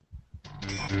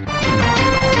Hey,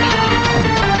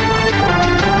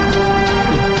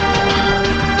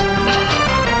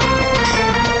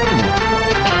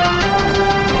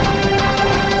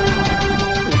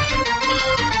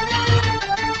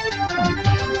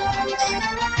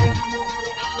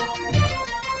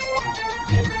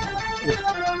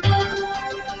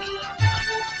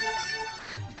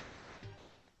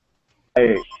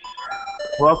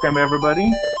 welcome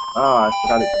everybody. Oh, I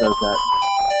forgot it does that.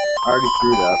 I already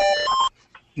screwed up.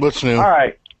 What's new? All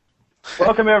right,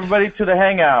 welcome everybody to the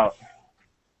Hangout.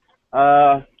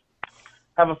 Have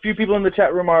a few people in the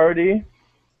chat room already.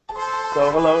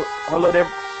 So hello there.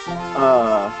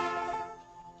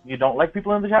 You don't like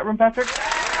people in the chat room, Patrick?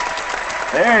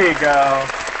 There you go.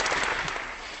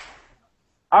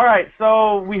 All right,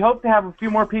 so we hope to have a few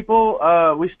more people.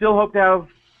 We still hope to have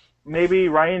maybe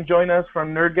Ryan join us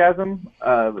from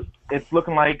Nerdgasm. It's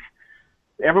looking like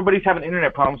everybody's having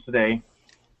internet problems today.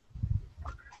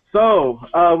 So,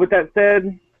 with that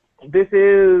said, this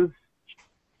is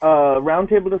a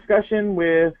roundtable discussion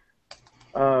with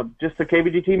just the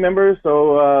KBGT members.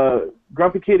 So,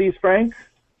 Grumpy Kitty's Frank.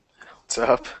 What's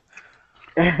up?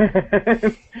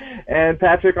 And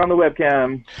Patrick on the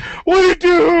webcam. What do you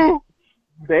do?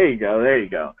 There you go, there you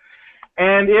go.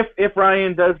 And if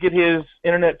Ryan does get his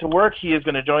internet to work, he is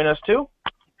going to join us too.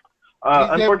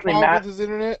 Unfortunately, Matt. With his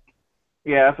internet?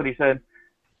 Yeah, that's what he said.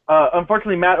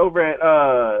 Unfortunately, Matt over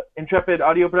at Intrepid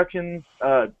Audio Productions,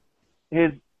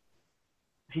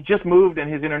 he just moved and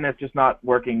his internet's just not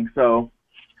working. So,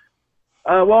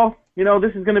 well, you know,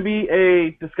 this is going to be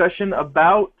a discussion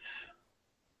about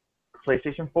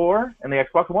PlayStation 4 and the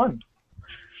Xbox One.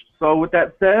 So, with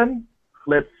that said,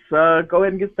 let's go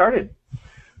ahead and get started.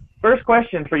 First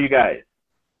question for you guys.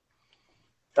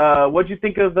 What'd you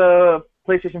think of the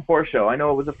PlayStation 4 show? I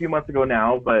know it was a few months ago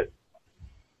now, but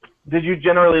did you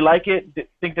generally like it?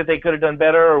 Think that they could have done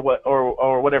better,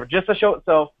 or whatever? Just the show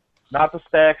itself, not the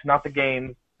specs, not the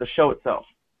games, the show itself.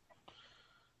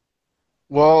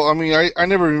 Well, I mean, I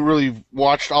never really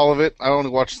watched all of it. I only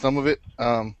watched some of it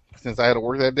since I had to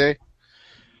work that day.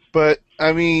 But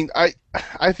I mean, I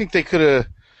think they could have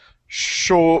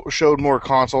showed more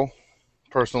console.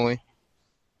 Personally.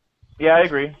 Yeah, I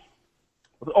agree.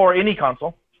 Or any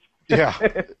console. Yeah.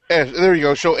 There you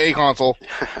go. Show a console.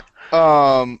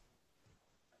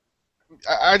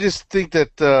 I just think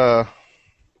that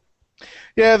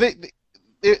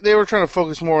they were trying to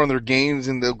focus more on their games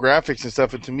and the graphics and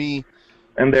stuff, and to me,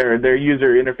 and their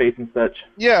user interface and such.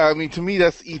 Yeah, I mean, to me,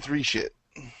 that's E3 shit.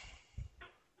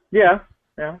 Yeah.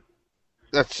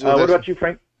 That's what about you,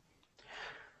 Frank?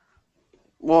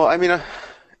 Well, I mean,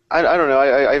 I don't know.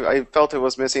 I felt it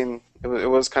was missing. It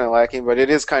was kind of lacking, but it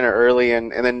is kind of early.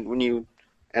 And then when you,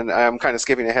 and I'm kind of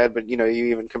skipping ahead, but you know, you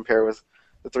even compare with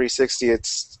the 360,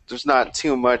 there's not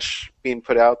too much being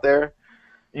put out there.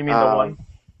 You mean the one?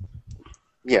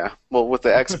 Yeah. Well, with the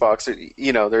Xbox,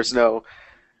 you know, there's no.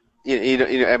 You know,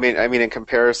 I mean, in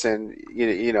comparison,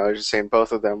 you know, I was just saying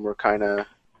both of them were kind of,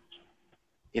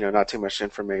 you know, not too much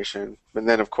information. And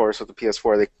then, of course, with the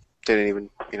PS4, they didn't even,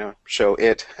 you know, show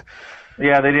it.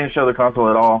 Yeah, they didn't show the console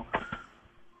at all.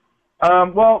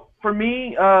 Well, for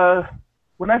me,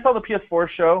 when I saw the PS4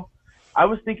 show, I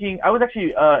was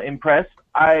actually impressed.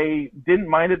 I didn't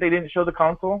mind that they didn't show the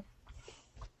console.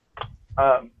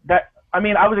 I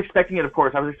was expecting it, of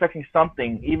course. I was expecting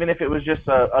something, even if it was just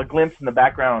a glimpse in the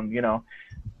background, you know.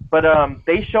 But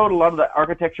they showed a lot of the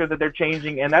architecture that they're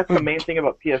changing, and that's the main thing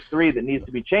about PS3 that needs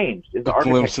to be changed, is the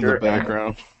architecture. Glimpse in the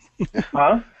background.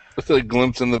 Huh? It's a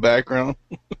glimpse in the background.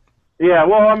 Yeah,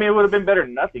 well, I mean, it would have been better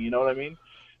than nothing, you know what I mean?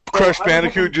 Crush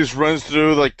Bandicoot just runs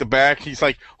through, like, the back. He's,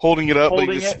 like, holding it up, but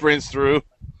he just sprints through.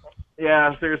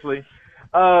 Yeah, seriously.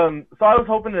 So I was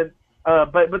hoping that,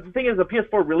 but the thing is, the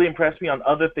PS4 really impressed me on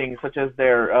other things, such as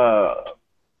their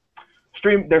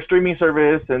streaming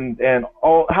service and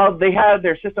all, how they had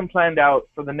their system planned out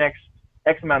for the next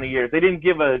X amount of years. They didn't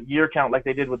give a year count like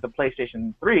they did with the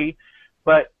PlayStation 3,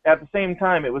 but at the same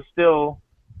time, it was still,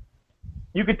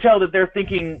 you could tell that they're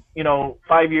thinking, you know,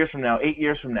 5 years from now, 8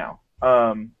 years from now,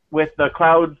 with the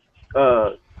cloud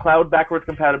backwards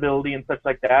compatibility and such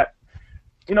like that.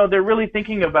 You know, they're really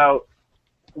thinking about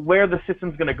where the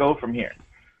system's going to go from here.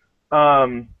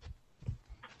 What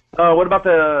about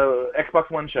the Xbox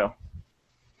One show?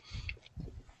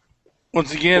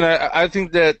 Once again, I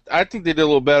think they did a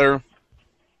little better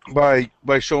by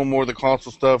showing more of the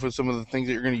console stuff and some of the things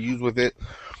that you're going to use with it.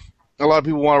 A lot of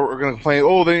people are going to complain,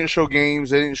 oh, they didn't show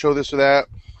games, they didn't show this or that.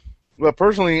 But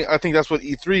personally, I think that's what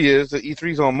E3 is. The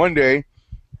E3 is on Monday,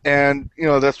 and you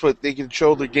know that's what they can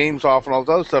show their games off and all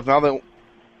this other stuff. Now they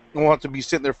won't have to be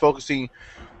sitting there focusing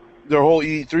their whole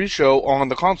E3 show on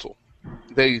the console.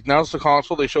 They announced the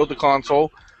console. They showed the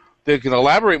console. They can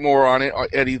elaborate more on it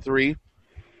at E3.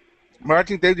 But I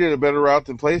think they did a better route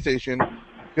than PlayStation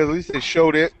because at least they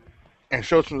showed it and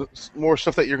showed some more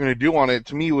stuff that you're going to do on it.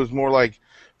 To me, it was more like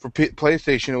for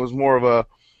PlayStation, it was more of a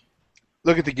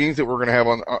look at the games that we're going to have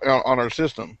on our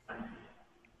system.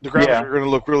 The graphics are going to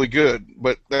look really good,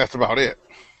 but that's about it.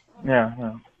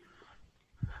 Yeah.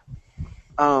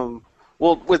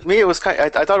 Well, with me, it was I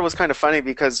thought it was kind of funny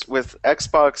because with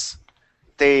Xbox,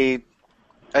 they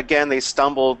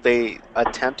stumbled. They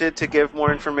attempted to give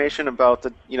more information about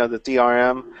the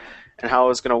DRM and how it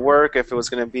was going to work, if it was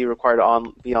going to be required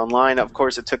to be online. Of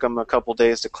course, it took them a couple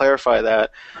days to clarify that,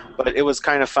 but it was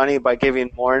kind of funny by giving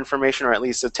more information, or at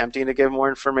least attempting to give more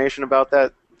information about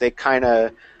that. They kind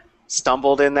of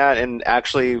stumbled in that, and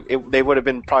actually, they would have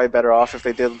been probably better off if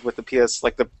they did with the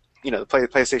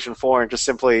PlayStation 4 and just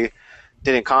simply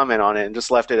didn't comment on it and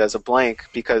just left it as a blank,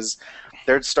 because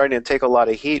they're starting to take a lot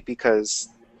of heat because,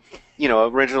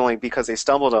 originally because they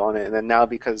stumbled on it, and then now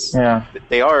because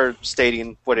they are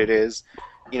stating what it is,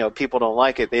 people don't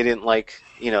like it. They didn't like,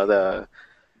 the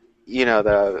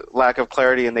lack of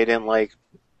clarity, and they didn't like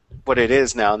what it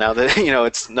is now. Now that,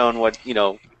 it's known what,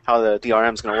 how the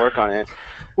DRM is going to work on it.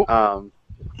 Go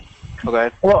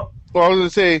ahead. Well, I was going to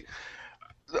say,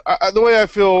 the way I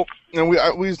feel,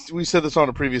 we said this on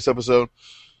a previous episode,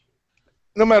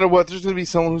 no matter what, there's going to be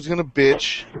someone who's going to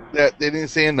bitch that they didn't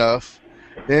say enough.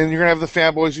 Then you're going to have the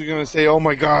fanboys who are going to say, oh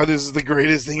my God, this is the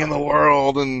greatest thing in the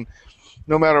world. And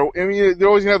no matter, they're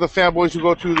always going to have the fanboys who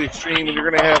go to the extreme, and you're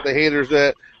going to have the haters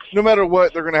that, no matter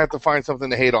what, they're going to have to find something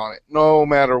to hate on it, no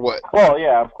matter what. Well,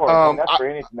 yeah, of course. That's for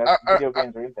anything. That's video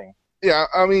games or anything. Yeah,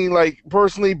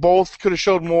 personally, both could have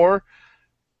showed more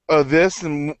of this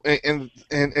and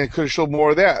could have showed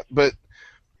more of that. But,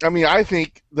 I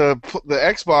think the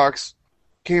Xbox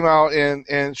came out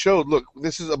and showed, look,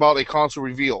 this is about a console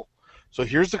reveal. So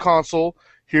here's the console,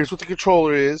 here's what the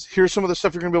controller is, here's some of the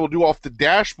stuff you're going to be able to do off the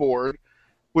dashboard,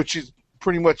 which is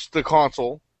pretty much the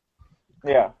console.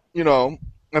 Yeah.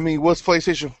 What's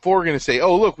PlayStation 4 going to say?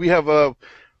 Oh, look, we have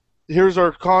here's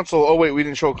our console. Oh, wait, we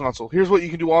didn't show a console. Here's what you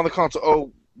can do on the console.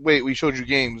 Oh, wait, we showed you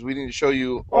games. We didn't show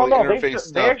you all the interface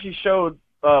stuff. They actually showed,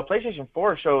 PlayStation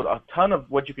 4 showed a ton of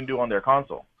what you can do on their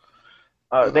console.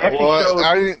 They actually showed...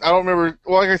 I don't remember.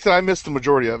 Well, like I said, I missed the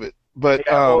majority of it. But,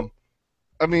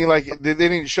 they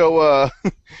didn't show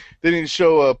they didn't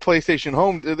show a PlayStation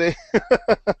Home, did they?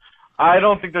 I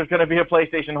don't think there's going to be a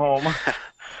PlayStation Home.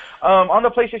 On the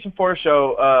PlayStation 4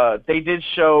 show, they did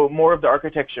show more of the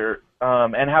architecture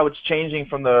and how it's changing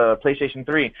from the PlayStation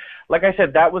 3. Like I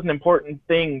said, that was an important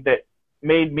thing that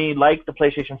made me like the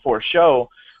PlayStation 4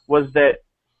 show, was that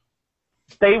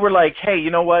they were like, hey, you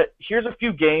know what? Here's a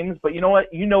few games, but you know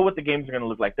what? You know what the games are going to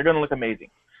look like. They're going to look amazing.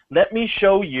 Let me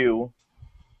show you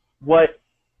what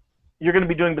you're going to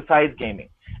be doing besides gaming.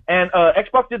 And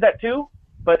Xbox did that too,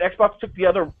 but Xbox took the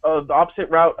opposite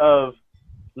route of,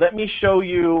 let me show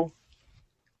you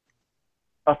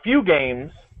a few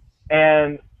games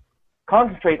and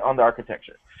concentrate on the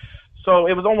architecture. So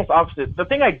it was almost opposite. The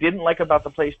thing I didn't like about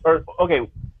the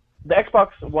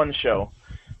Xbox One show,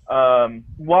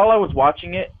 while I was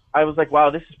watching it, I was like,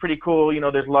 wow, this is pretty cool.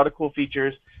 There's a lot of cool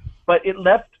features, but it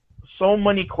left so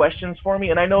many questions for me.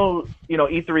 And I know,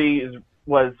 E3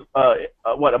 was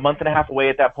a month and a half away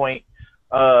at that point.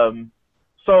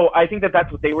 So I think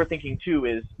that's what they were thinking too,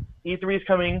 is E3 is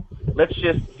coming, let's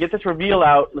just get this reveal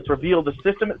out, let's reveal the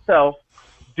system itself,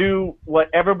 do what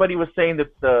everybody was saying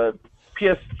that the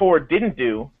PS4 didn't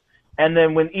do, and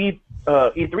then when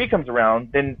E3 comes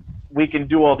around, then we can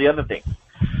do all the other things.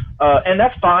 And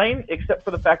that's fine, except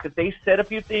for the fact that they said a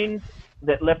few things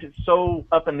that left it so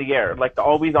up in the air, like the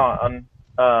always on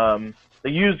the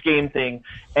used game thing.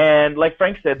 And like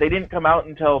Frank said, they didn't come out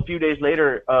until a few days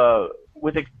later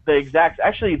with the exact,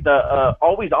 actually the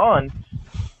always online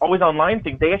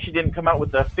thing. They actually didn't come out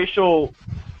with the official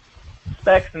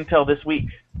specs until this week.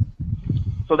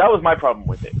 So that was my problem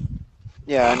with it.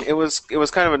 Yeah, and it was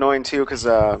kind of annoying too, because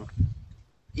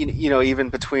even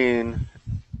between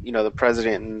the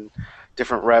president and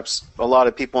different reps, a lot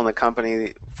of people in the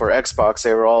company for Xbox,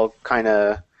 they were all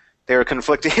they were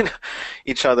conflicting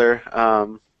each other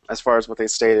as far as what they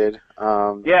stated.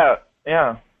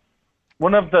 Yeah.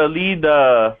 One of the lead,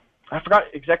 I forgot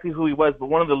exactly who he was, but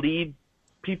one of the lead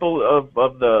people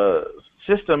of the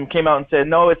system came out and said,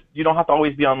 no, you don't have to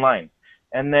always be online.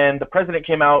 And then the president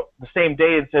came out the same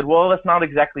day and said, well, that's not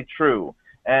exactly true.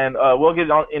 And we'll get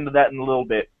into that in a little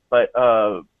bit. But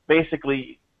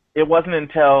basically, it wasn't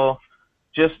until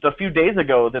just a few days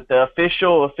ago that the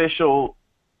official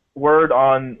word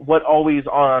on what always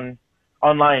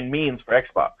online means for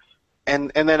Xbox.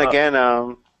 And then again,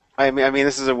 I mean,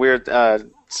 this is a weird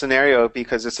scenario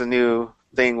because it's a new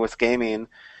thing with gaming,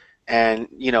 and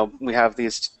we have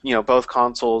these both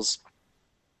consoles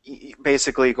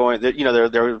basically going.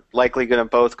 They're likely going to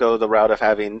both go the route of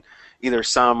having either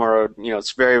some or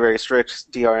it's very very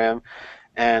strict DRM,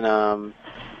 and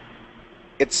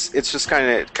it's just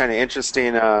kind of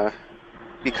interesting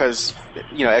because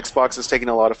Xbox is taking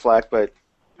a lot of flack, but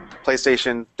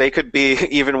PlayStation, they could be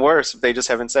even worse if they just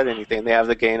haven't said anything. They have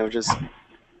the gain of just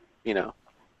not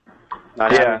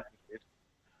having.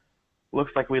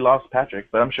 Looks like we lost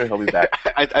Patrick, but I'm sure he'll be back.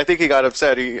 I think he got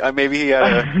upset. Maybe he had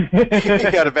a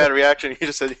he had a bad reaction. He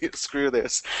just said, "Screw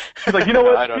this." He's like, you know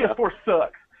what? I don't know. PS4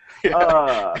 sucks.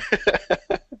 Yeah.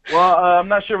 Well, I'm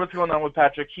not sure what's going on with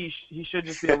Patrick. He should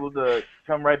just be able to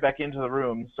come right back into the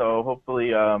room. So hopefully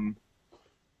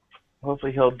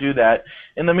he'll do that.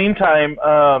 In the meantime,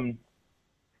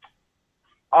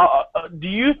 do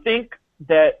you think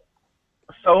that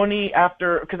Sony,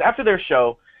 after their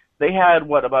show, they had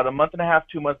about a month and a half,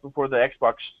 2 months before the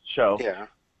Xbox show, Yeah.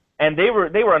 and they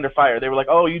were under fire. They were like,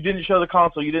 "Oh, you didn't show the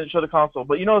console. You didn't show the console."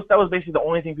 But that was basically the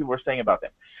only thing people were saying about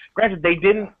them. Granted, they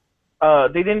didn't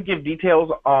give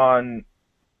details on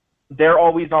their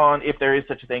always on, if there is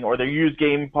such a thing, or their used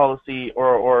game policy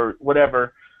or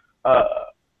whatever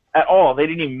at all. They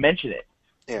didn't even mention it.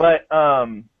 Yeah. But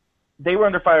they were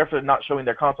under fire for not showing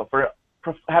their console, for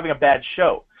having a bad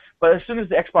show. But as soon as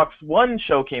the Xbox One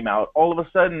show came out, all of a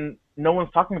sudden, no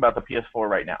one's talking about the PS4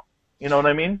 right now. You know what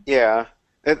I mean? Yeah.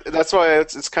 That's why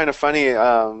it's kind of funny.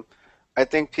 I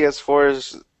think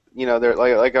PS4s, they're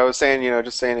like I was saying,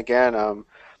 just saying again,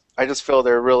 I just feel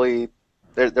they're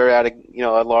at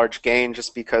a large gain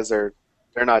just because they're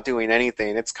not doing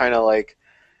anything. It's kind of like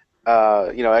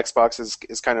Xbox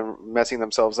is kind of messing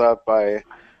themselves up by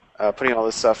putting all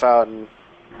this stuff out, and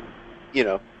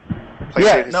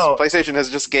PlayStation has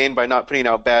just gained by not putting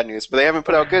out bad news, but they haven't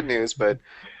put out good news. But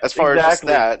as far as just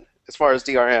that, as far as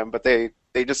DRM, but they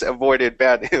just avoided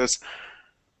bad news.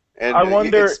 And I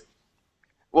wonder.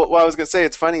 Well, I was gonna say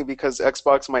it's funny because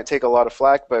Xbox might take a lot of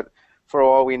flack, but for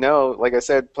all we know, like I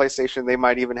said, PlayStation, they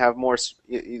might even have more.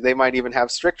 They might even have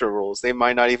stricter rules. They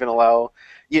might not even allow,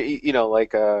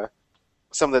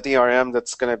 some of the DRM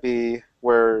that's going to be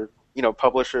where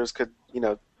publishers could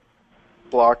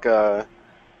block.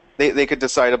 They could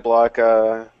decide to block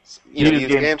used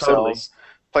game totally. sales.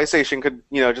 PlayStation could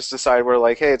just decide we're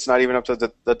like, hey, it's not even up to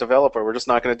the developer. We're just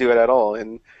not going to do it at all.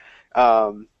 And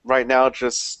right now,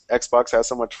 just Xbox has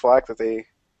so much flack that they,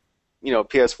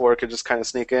 PS4 could just kind of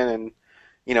sneak in and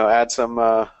add some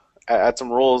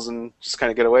rules and just kind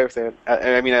of get away with it.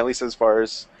 I mean, at least as far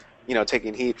as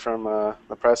taking heat from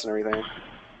the press and everything.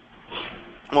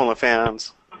 Well, the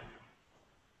fans.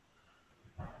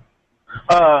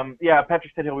 Yeah,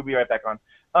 Patrick said he'll be right back on.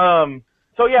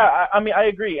 So yeah, I mean, I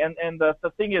agree. And the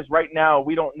thing is, right now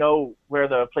we don't know where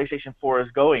the PlayStation 4 is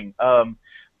going.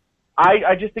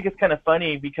 I just think it's kind of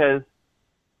funny because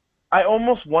I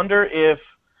almost wonder if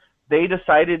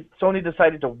Sony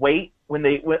decided to wait when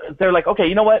they're like, okay,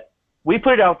 you know what? We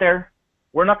put it out there.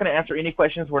 We're not going to answer any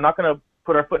questions. We're not going to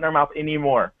put our foot in our mouth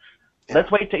anymore. Yeah.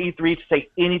 Let's wait to E3 to say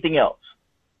anything else.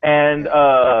 And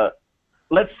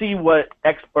let's see what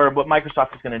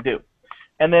Microsoft is going to do.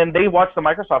 And then they watch the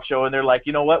Microsoft show and they're like,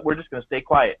 you know what? We're just going to stay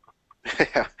quiet.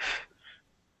 Yeah.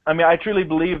 I mean, I truly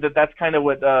believe that that's kind of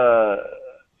what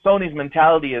Sony's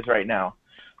mentality is right now.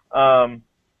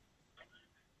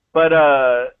 But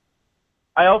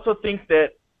I also think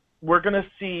that we're going to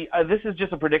see, this is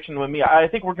just a prediction with me, I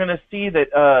think we're going to see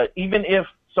that even if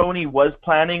Sony was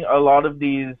planning a lot of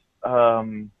these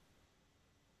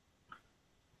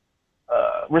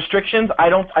restrictions,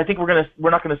 I think we're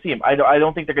not going to see them. I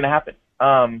don't think they're going to happen.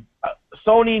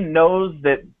 Sony knows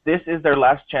that this is their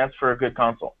last chance for a good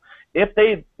console. If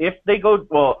they go,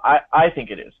 well, I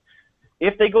think it is.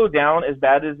 If they go down as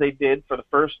bad as they did for the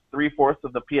first 3/4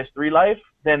 of the PS3 life,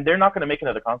 then they're not going to make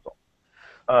another console.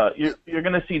 You're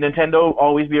going to see Nintendo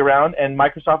always be around, and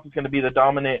Microsoft is going to be the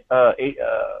dominant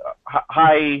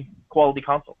high-quality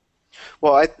console.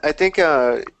 Well, I think,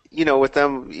 with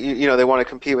them, they want to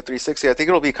compete with 360. I think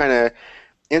it'll be kind of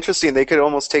interesting. They could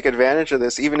almost take advantage of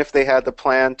this, even if they had the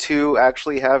plan to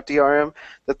actually have DRM.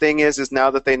 The thing is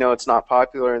now that they know it's not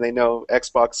popular and they know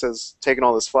Xbox has taken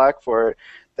all this flack for it,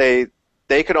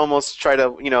 they could almost try to,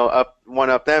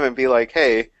 one-up them and be like,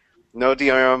 hey, no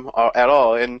DRM at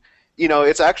all. And,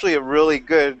 it's actually a really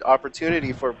good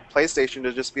opportunity for PlayStation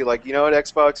to just be like, you know what,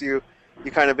 Xbox, you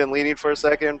kind of been leading for a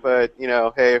second, but,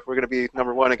 hey, we're going to be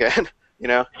number one again,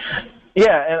 Yeah,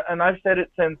 and I've said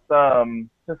it since the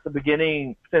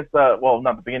beginning, since the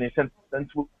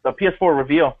PS4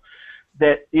 reveal,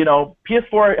 that,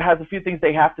 PS4 has a few things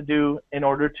they have to do in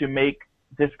order to make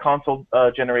this console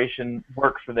generation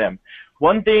work for them.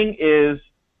 One thing is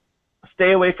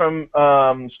stay away from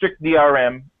strict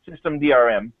DRM, system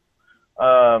DRM.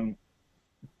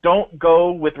 Don't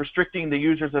go with restricting the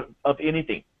users of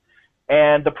anything.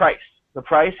 And the price. The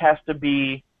price has to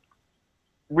be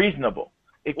reasonable.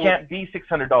 It can't be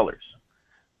 $600.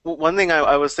 One thing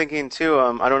I was thinking too,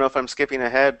 I don't know if I'm skipping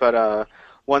ahead, but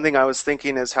one thing I was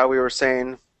thinking is how we were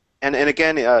saying, and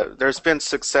again, there's been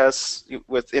success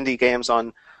with indie games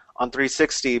on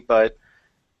 360, but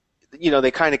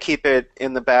they kind of keep it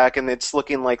in the back, and it's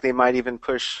looking like they might even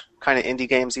push kind of indie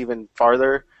games even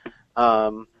farther,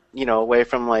 away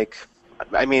from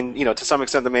to some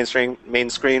extent the main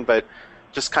screen, but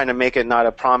just kind of make it not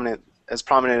as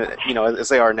prominent, as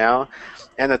they are now.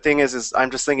 And the thing is I'm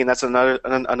just thinking that's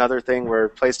another thing where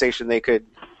PlayStation, they could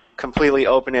completely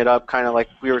open it up, kind of like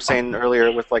we were saying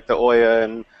earlier with like the Ouya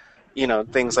and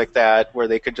things like that, where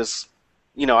they could just,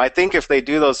 I think if they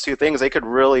do those two things, they could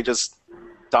really just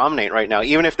dominate right now.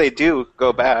 Even if they do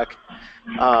go back,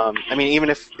 even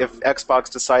if Xbox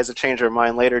decides to change their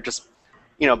mind later, just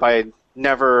by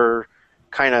never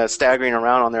kind of staggering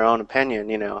around on their own opinion,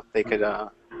 they could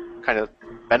kind of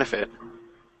benefit.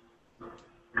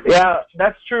 Yeah,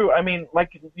 that's true. I mean,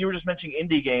 like you were just mentioning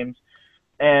indie games,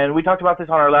 and we talked about this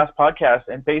on our last podcast,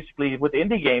 and basically with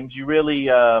indie games, you really,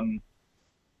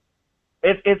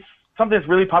 it's something that's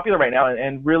really popular right now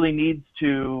and really needs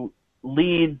to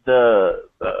lead the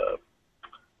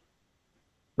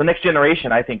next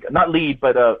generation, I think. Not lead,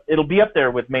 but it'll be up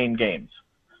there with main games.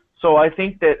 So I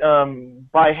think that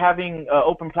by having an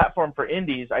open platform for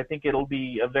indies, I think it'll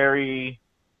be a very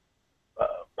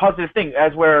positive thing,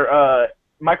 as where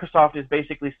Microsoft is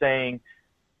basically saying,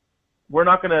 we're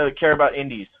not going to care about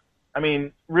indies. I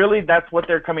mean, really, that's what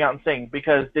they're coming out and saying,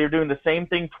 because they're doing the same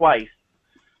thing twice.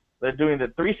 They're doing the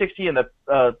 360 and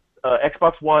the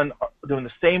Xbox One, doing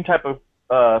the same type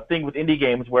of thing with indie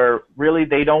games, where really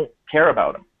they don't care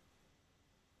about them.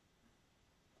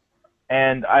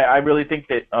 And I really think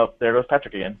that, oh, there goes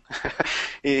Patrick again.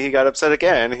 he got upset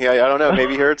again. I don't know,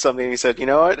 maybe he heard something and he said, you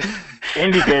know what?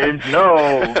 Indie games,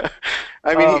 no.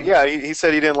 I mean, he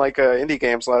said he didn't like indie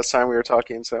games last time we were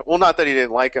talking. So, well, not that he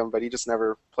didn't like them, but he just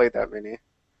never played that many.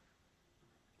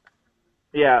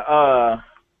 Yeah,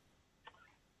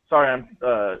 sorry, I'm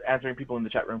answering people in the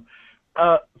chat room.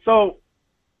 So,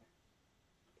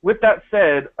 with that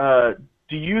said,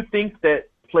 do you think that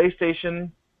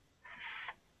PlayStation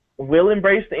will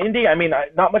embrace the indie? I mean,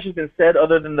 not much has been said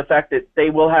other than the fact that they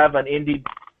will have an indie.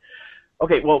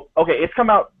 Okay, it's come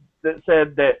out that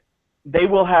said that they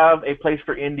will have a place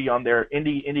for indie on their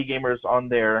indie gamers on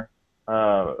their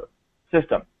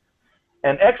system.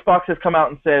 And Xbox has come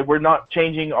out and said, we're not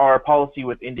changing our policy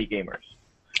with indie gamers.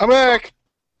 I'm back.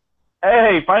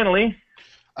 Hey, finally.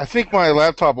 I think my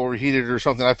laptop overheated or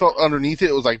something. I felt underneath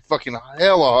it was like fucking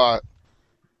hella hot.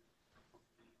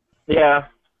 Yeah.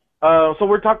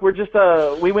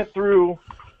 So we went through.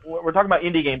 We're talking about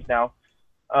indie games now.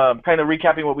 Kind of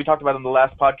recapping what we talked about in the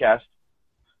last podcast.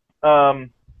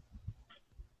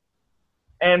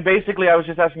 And basically, I was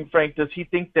just asking Frank, does he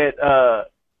think that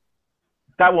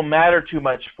that will matter too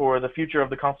much for the future of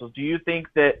the consoles? Do you think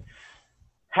that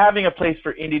having a place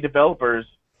for indie developers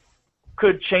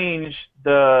could change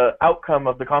the outcome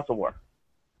of the console war?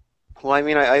 Well, I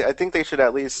mean, I think they should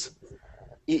at least,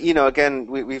 again,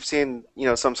 we've seen,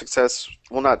 some success.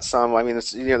 Well, not some. I mean,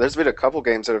 there's been a couple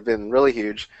games that have been really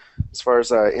huge as far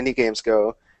as indie games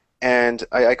go, and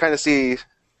I kind of see,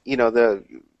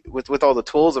 with all the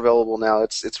tools available now,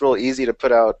 it's real easy to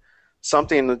put out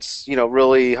something that's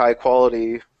really high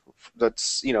quality.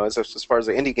 That's as far as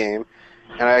the indie game,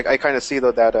 and I kind of see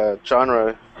that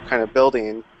genre kind of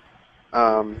building.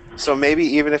 So maybe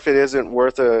even if it isn't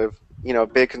worth a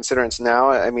big considerance now,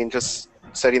 I mean, just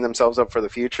setting themselves up for the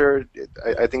future,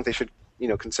 I think they should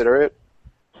consider it.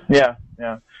 Yeah.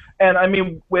 And I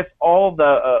mean, with all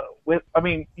the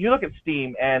you look at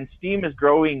Steam, and Steam is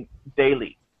growing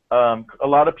daily. A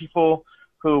lot of people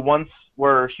who once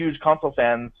were huge console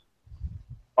fans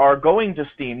are going to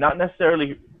Steam, not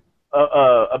necessarily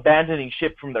abandoning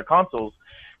ship from their consoles,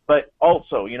 but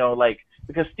also,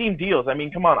 because Steam deals. I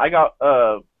mean, come on, I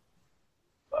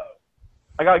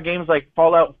got games like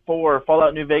Fallout 4,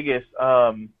 Fallout New Vegas,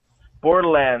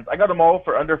 Borderlands. I got them all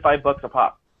for under $5 a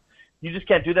pop. You just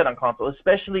can't do that on console,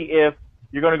 especially if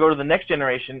you're going to go to the next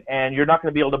generation and you're not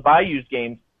going to be able to buy used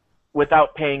games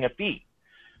without paying a fee.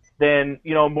 Then,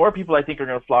 more people, I think, are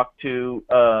going to flock to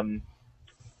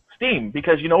Steam,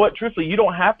 because you know what? Truthfully, you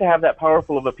don't have to have that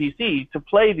powerful of a PC to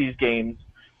play these games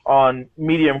on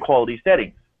medium quality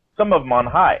settings. Some of them on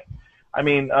high. I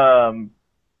mean,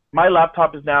 my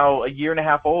laptop is now a year and a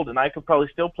half old, and I could probably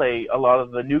still play a lot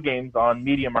of the new games on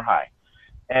medium or high.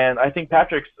 And I think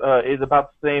Patrick's is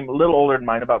about the same, a little older than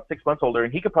mine, about 6 months older,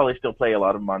 and he could probably still play a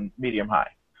lot of them on medium high.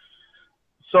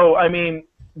 So, I mean,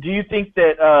 do you think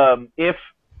that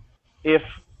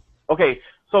okay,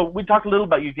 so we talked a little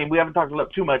about used games. We haven't talked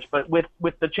about too much, but with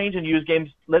the change in used games,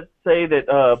 let's say that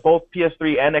both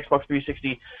PS3 and Xbox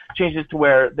 360 changes to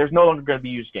where there's no longer going to be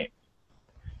used games.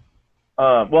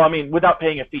 Well, I mean, without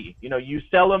paying a fee. You know, you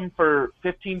sell them for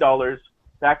 $15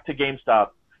 back to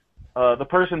GameStop. The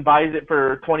person buys it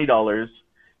for $20,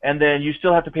 and then you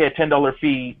still have to pay a $10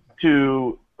 fee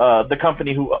to the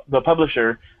company, the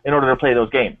publisher, in order to play those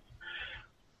games.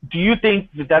 Do you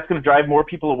think that that's going to drive more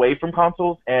people away from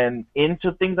consoles and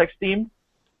into things like Steam?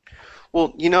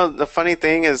 Well, you know, the funny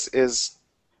thing is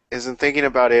in thinking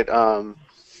about it,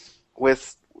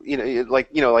 with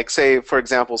like say for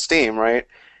example Steam, right?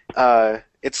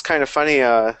 It's kind of funny.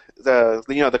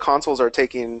 The consoles are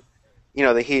taking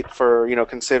the heat for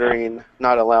considering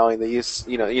not allowing the use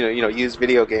use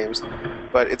video games,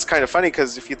 but it's kind of funny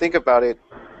because if you think about it,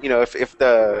 if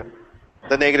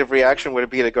the negative reaction would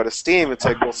be to go to Steam, it's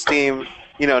like, well, Steam,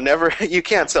 never you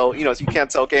can't sell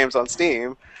games on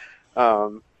Steam,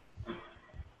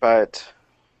 but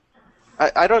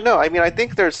I don't know. I mean, I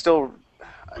think there's still,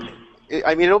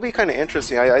 I mean, it'll be kind of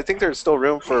interesting. I think there's still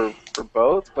room for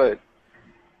both, but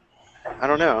I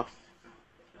don't know.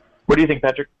 What do you think,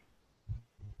 Patrick?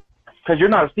 Because you're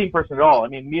not a Steam person at all. I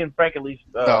mean, me and Frank at least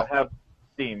No. have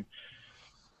Steam.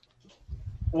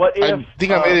 What if, I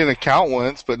think I made an account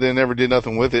once, but then never did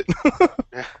nothing with it.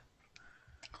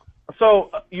 So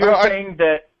you're saying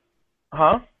that,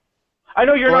 huh? I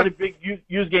know you're not a big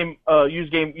used game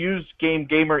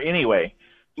gamer anyway.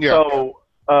 Yeah. So,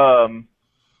 I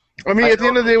mean, at the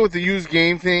end of the day, with the used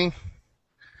game thing,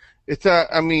 it's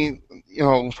I mean,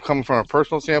 coming from a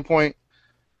personal standpoint,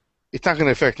 it's not going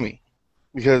to affect me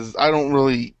because I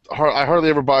hardly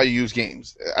ever buy used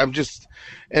games.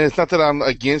 And it's not that I'm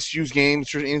against used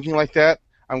games or anything like that.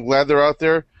 I'm glad they're out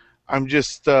there. I'm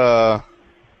just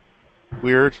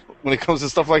weird when it comes to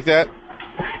stuff like that.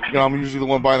 I'm usually the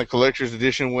one buying the collector's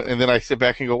edition, and then I sit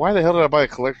back and go, "Why the hell did I buy a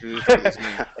collector's edition for this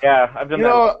game?" Yeah, I've done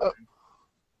that.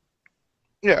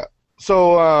 Yeah.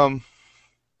 So,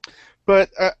 but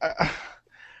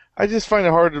I just find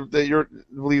it hard that you're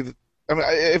believe that. I mean,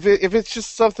 if it's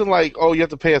just something like, oh, you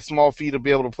have to pay a small fee to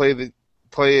be able to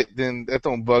play it, then that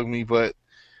don't bug me. But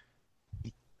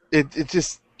it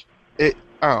I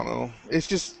don't know. It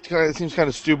seems kind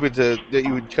of stupid that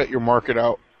you would cut your market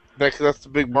out. That's the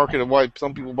big market of why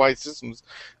some people buy systems.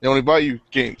 They only buy you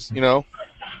games,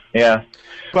 Yeah.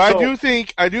 But I do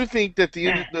think that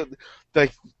a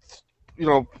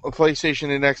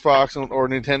PlayStation and Xbox or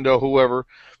Nintendo, whoever,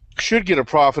 should get a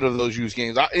profit of those used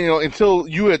games. Until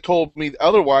you had told me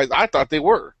otherwise, I thought they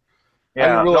were. Yeah. I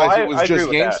didn't realize it was I just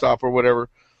GameStop or whatever.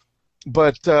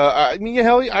 But I mean,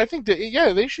 I think that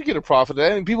they should get a profit of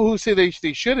that. And people who say they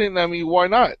shouldn't, I mean, why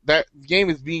not? That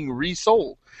game is being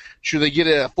resold. Should they get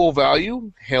it at full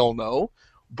value? Hell no.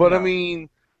 But no. I mean,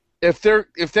 if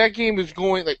that game is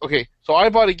going okay, so I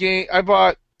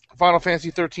bought Final Fantasy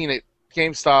 13 at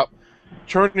GameStop,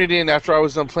 turned it in after I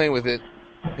was done playing with it,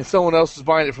 and someone else is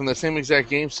buying it from the same exact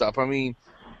GameStop. I mean,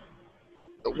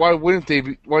 why wouldn't they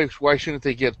be? Why shouldn't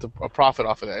they get a profit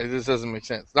off of that? It just doesn't make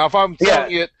sense. Now, if I'm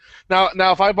selling it, now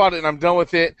if I bought it and I'm done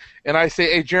with it, and I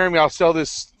say, hey, Jeremy, I'll sell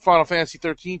this Final Fantasy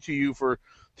 13 to you for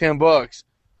 $10.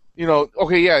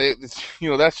 Okay, yeah, it's,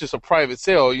 that's just a private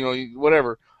sale,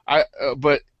 whatever.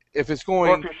 But if it's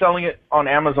going, or if you're selling it on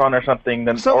Amazon or something,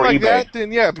 then something or like eBay. that,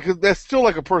 then yeah, because that's still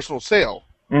like a personal sale.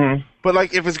 Mm-hmm. But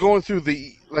like if it's going through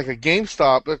like a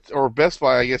GameStop or Best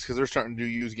Buy, I guess, because they're starting to do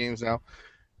used games now,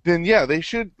 then yeah, they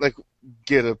should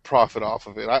get a profit off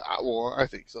of it. I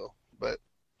think so. But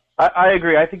I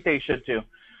agree. I think they should too.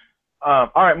 All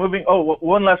right, moving. Oh,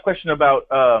 one last question about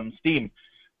Steam.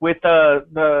 With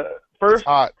the first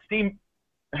Steam,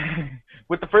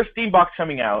 with the first Steam box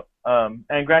coming out, and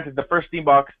granted, the first Steam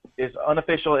box is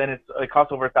unofficial and it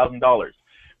costs over $1,000.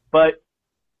 But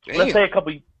let's say a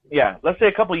couple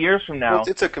years from now, well,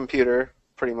 it's a computer,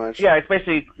 pretty much. Yeah, it's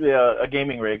basically a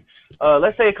gaming rig.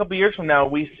 Let's say a couple years from now,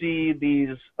 we see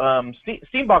these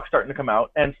Steam box starting to come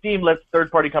out, and Steam lets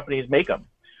third-party companies make them.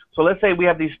 So let's say we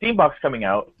have these Steam box coming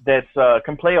out that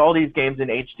can play all these games in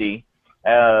HD,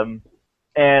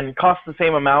 and cost the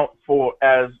same amount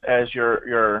as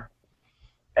your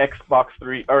Xbox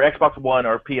 3 or Xbox One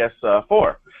or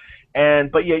PS4.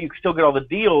 But yet you can still get all the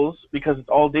deals because it's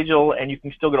all digital, and you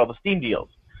can still get all the Steam deals.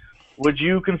 Would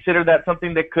you consider that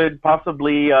something that could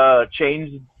possibly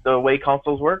change the way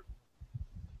consoles work?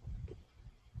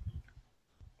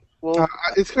 Well,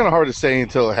 It's kind of hard to say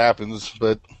until it happens,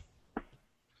 but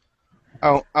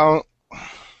I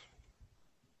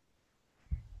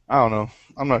don't know.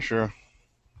 I'm not sure.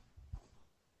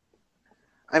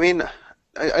 I mean,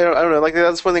 I don't know. Like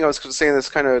that's one thing I was saying that's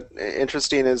kind of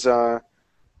interesting is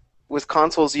with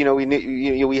consoles, we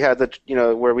had the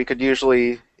where we could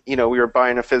usually we were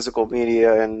buying a physical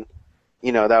media and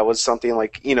that was something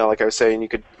like like I was saying you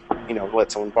could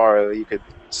let someone borrow, you could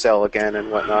sell again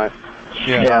and whatnot.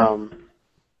 Yeah.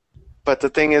 But the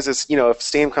thing is if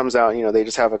Steam comes out, they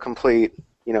just have a complete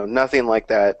nothing like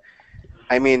that.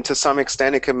 I mean, to some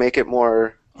extent, it could make it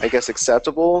more, I guess,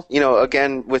 acceptable.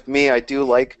 Again, with me, I do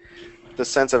like the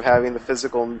sense of having the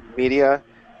physical media,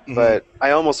 but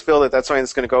I almost feel that that's something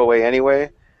that's going to go away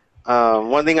anyway.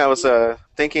 One thing I was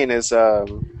thinking is,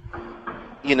 and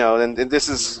this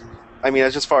is, I mean,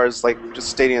 as far as like just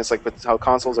stating it's like with how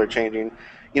consoles are changing.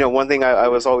 One thing I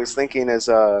was always thinking is,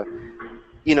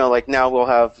 like now we'll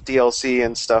have DLC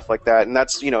and stuff like that, and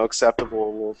that's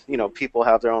acceptable. People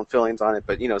have their own feelings on it,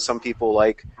 but some people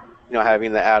like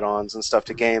having the add-ons and stuff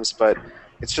to games. But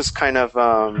it's just kind of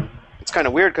it's kind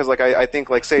of weird because like I think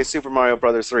like say Super Mario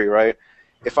Brothers 3, right?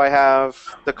 If I have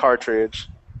the cartridge,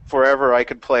 forever I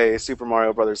could play Super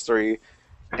Mario Brothers 3.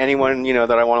 Anyone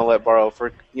that I want to let borrow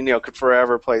for could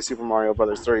forever play Super Mario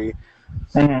Brothers 3.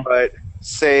 Mm-hmm. But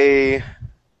say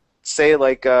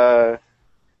like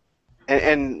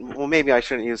and well, maybe I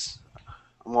shouldn't use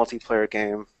a multiplayer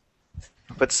game,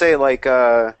 but say like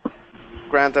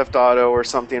Grand Theft Auto or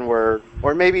something or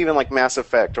maybe even like Mass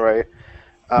Effect, right?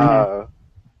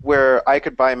 Where I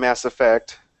could buy Mass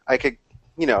Effect, I could,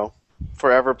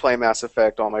 forever play Mass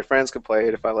Effect. All my friends could play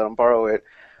it if I let them borrow it.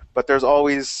 But there's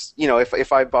always,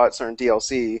 if I bought certain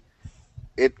DLC,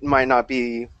 it might not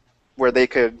be where they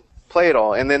could play it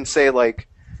all. And then say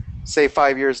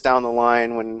 5 years down the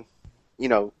line when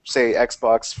say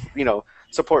Xbox,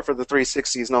 support for the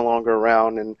 360 is no longer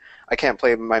around, and I can't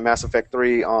play my Mass Effect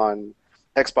 3 on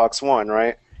Xbox One,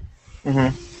 right?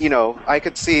 Mm-hmm. I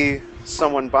could see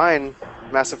someone buying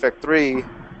Mass Effect 3,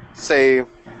 say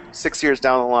 6 years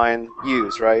down the line,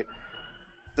 used, right?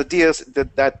 That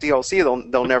DLC,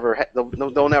 they'll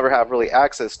never have really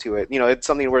access to it. It's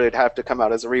something where they'd have to come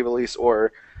out as a re-release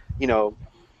or,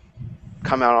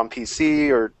 come out on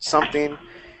PC or something.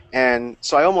 And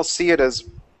so I almost see it as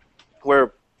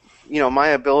where, my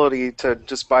ability to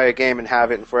just buy a game and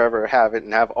have it and forever have it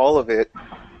and have all of it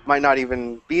might not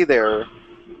even be there,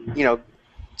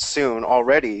 soon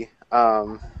already.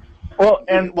 And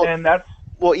that's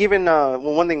well, even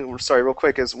one thing. Sorry, real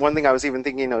quick is one thing I was even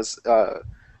thinking was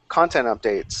content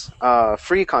updates,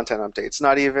 free content updates.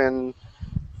 Not even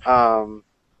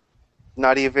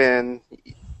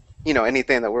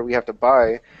anything that where we have to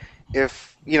buy.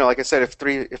 If like I said,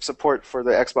 if support for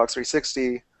the Xbox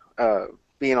 360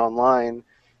 being online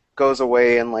goes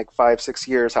away in like 5-6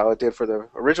 years, how it did for the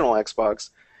original Xbox,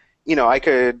 I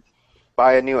could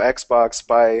buy a new Xbox,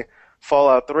 buy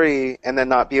Fallout 3, and then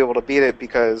not be able to beat it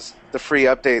because the free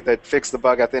update that fixed the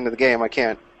bug at the end of the game I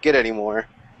can't get anymore.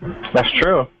 That's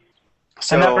true.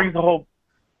 So, and that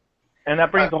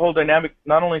brings the whole dynamic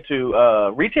not only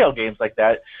to retail games like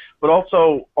that, but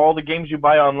also all the games you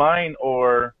buy online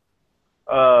or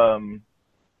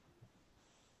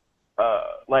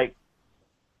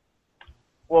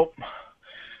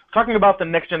talking about the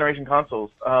next generation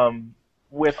consoles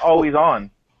with always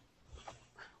on.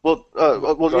 Well,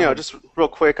 just real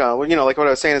quick, like what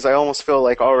I was saying is I almost feel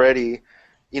like already,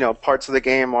 parts of the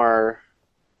game are,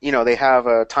 they have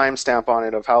a timestamp on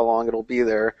it of how long it'll be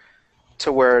there,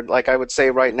 to where, like I would say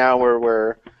right now,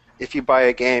 where if you buy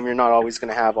a game, you're not always going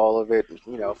to have all of it,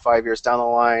 5 years down the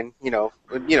line.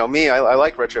 Me, I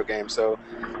like retro games, so,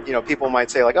 people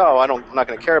might say like, oh, I'm not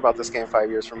going to care about this game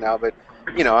 5 years from now, but,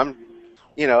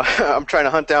 I'm trying to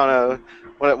hunt down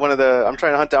I'm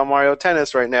trying to hunt down Mario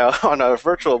Tennis right now on a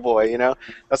Virtual Boy,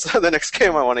 That's the next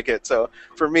game I want to get. So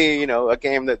for me, a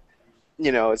game that,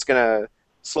 it's going to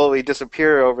slowly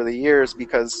disappear over the years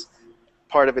because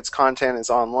part of its content is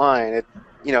online.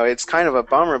 It's kind of a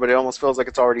bummer, but it almost feels like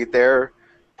it's already there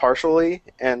partially.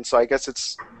 And so I guess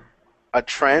it's a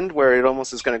trend where it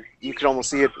almost is you could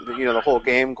almost see it, the whole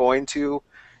game going to,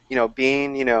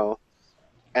 being,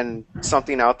 and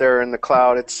something out there in the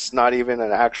cloud. It's not even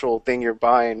an actual thing you're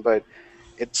buying, but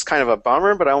it's kind of a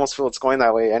bummer, but I almost feel it's going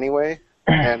that way anyway.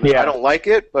 And Yeah. I don't like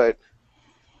it, but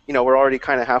we're already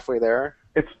kind of halfway there.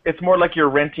 It's more like you're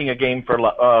renting a game for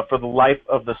the life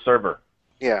of the server.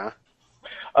 Yeah.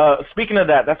 Speaking of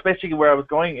that, that's basically where I was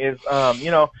going. Is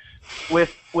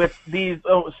with these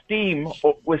Steam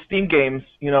games,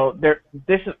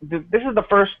 this is the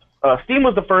first. Steam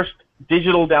was the first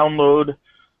digital download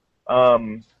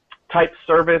type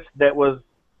service that was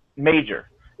major.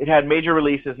 It had major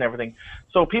releases and everything.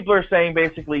 So people are saying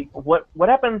basically, what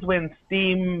happens when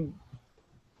Steam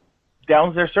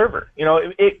downs their server? You know,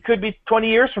 it could be 20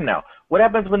 years from now. What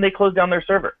happens when they close down their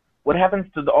server? What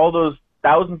happens to all those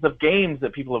thousands of games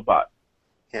that people have bought?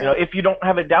 Yeah. You know, if you don't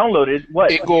have it downloaded,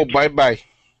 what? It go bye-bye.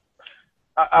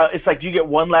 It's like, do you get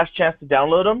one last chance to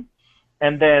download them?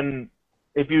 And then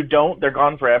if you don't, they're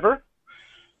gone forever?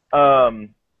 And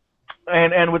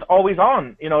with Always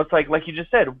On, you know, it's like you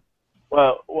just said,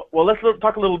 well, let's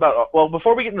talk a little about, well,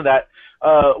 before we get into that,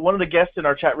 one of the guests in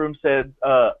our chat room said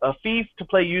a fee to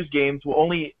play used games will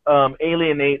only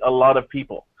alienate a lot of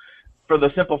people for the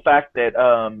simple fact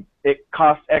that it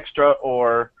costs extra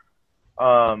or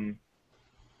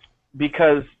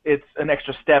because it's an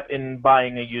extra step in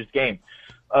buying a used game.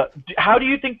 How do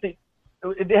you think that,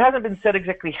 it hasn't been said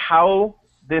exactly how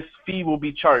this fee will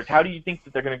be charged. How do you think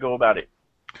that they're going to go about it?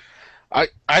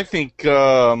 I think,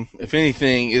 if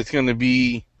anything, it's going to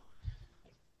be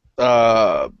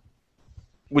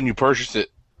when you purchase it,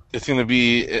 it's going to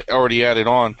be already added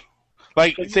on.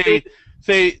 Like, say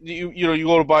you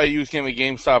go to buy a used game at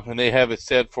GameStop and they have it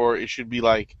set for, it should be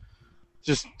like,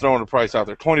 just throwing the price out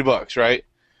there, $20, right?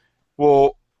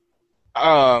 Well,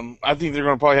 I think they're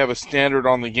going to probably have a standard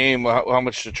on the game how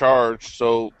much to charge.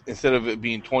 So instead of it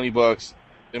being $20,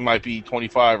 it might be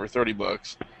 $25 or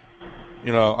 $30.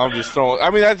 You know, I'm just throwing.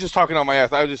 I mean, I'm just talking on my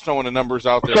ass. I was just throwing the numbers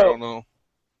out there. So, I don't know.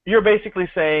 You're basically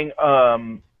saying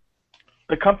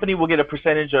the company will get a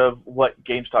percentage of what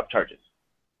GameStop charges.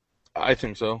 I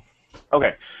think so.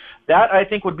 Okay, that I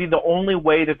think would be the only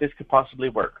way that this could possibly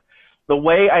work. The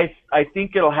way I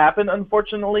think it'll happen,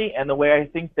 unfortunately, and the way I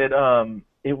think that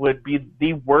it would be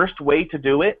the worst way to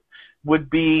do it would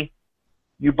be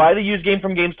you buy the used game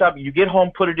from GameStop, you get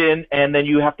home, put it in, and then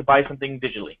you have to buy something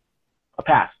digitally, a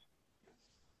pass.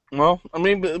 Well, I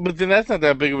mean, but then that's not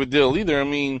that big of a deal either. I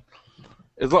mean,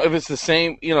 if it's the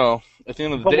same, you know, at the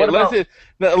end of the day,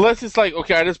 unless it's like,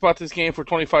 okay, I just bought this game for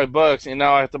 $25 and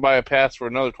now I have to buy a pass for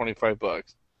another $25.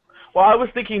 Well, I was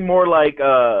thinking more like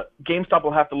GameStop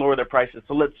will have to lower their prices.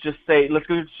 So let's just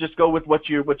go with what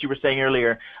you were saying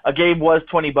earlier. A game was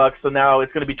 $20, so now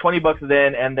it's going to be $20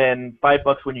 then, and then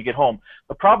 $5 when you get home.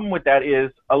 The problem with that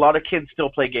is a lot of kids still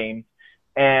play games,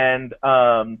 and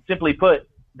simply put,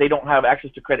 they don't have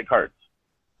access to credit cards.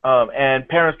 And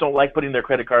parents don't like putting their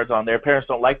credit cards on there. Parents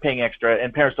don't like paying extra,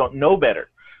 and parents don't know better.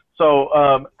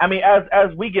 So, I mean,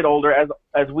 as we get older,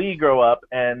 as we grow up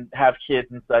and have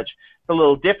kids and such, it's a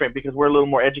little different because we're a little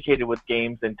more educated with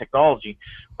games and technology.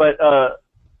 But,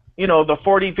 you know, the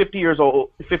 40,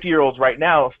 50-year-olds right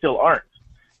now still aren't.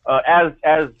 I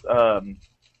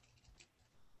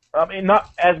mean,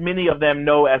 not as many of them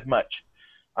know as much.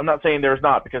 I'm not saying there's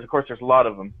not, because of course there's a lot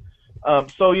of them.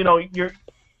 So, you know,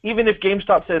 even if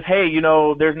GameStop says, hey, you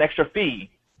know, there's an extra fee,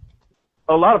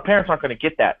 a lot of parents aren't going to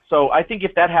get that. So I think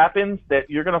if that happens, that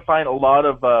you're going to find a lot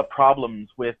of problems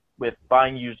with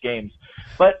buying used games.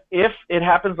 But if it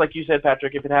happens, like you said,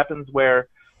 Patrick, if it happens where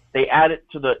they add it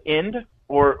to the end,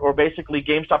 or basically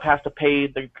GameStop has to pay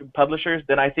the publishers,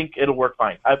 then I think it'll work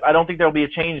fine. I don't think there'll be a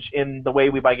change in the way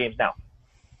we buy games now.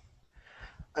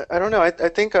 I don't know. I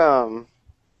think I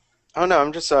don't know.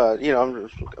 I'm just you know, I'm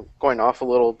going off a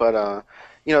little, but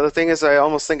you know, the thing is, I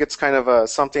almost think it's kind of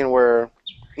something where,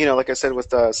 you know, like I said,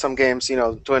 with some games, you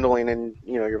know, dwindling and,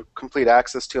 you know, your complete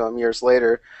access to them years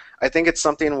later, I think it's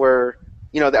something where,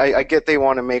 you know, I get they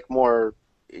want to make more,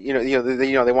 they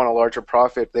want a larger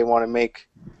profit. They want to make,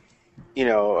 you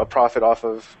know, a profit off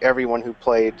of everyone who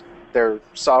played their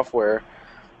software.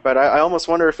 But I almost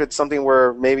wonder if it's something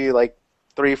where maybe like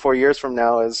 3-4 years from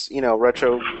now, as, you know,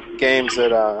 retro games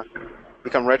that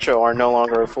become retro are no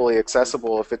longer fully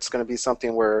accessible, if it's going to be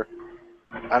something where,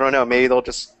 I don't know, maybe they'll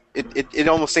just, it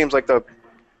almost seems like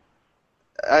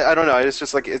I don't know, it's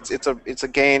just like it's a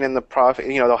gain in the profit,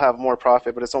 you know, they'll have more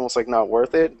profit, but it's almost like not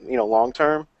worth it, you know, long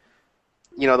term.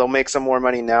 You know, they'll make some more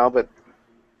money now, but,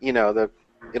 you know,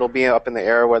 it'll be up in the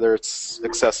air whether it's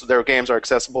accessible, their games are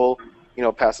accessible, you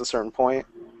know, past a certain point.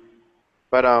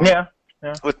 But yeah.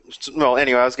 Well,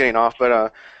 anyway, I was getting off,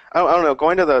 but I don't know.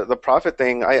 Going to the profit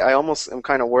thing, I almost am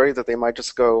kind of worried that they might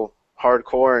just go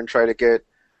hardcore and try to get,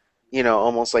 you know,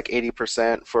 almost like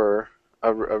 80% for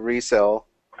a resale.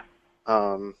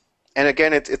 And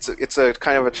again, it's a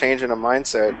kind of a change in a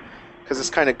mindset, because it's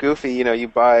kind of goofy. You know, you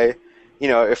buy, you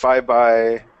know, if I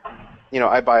buy, you know,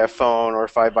 I buy a phone, or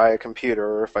if I buy a computer,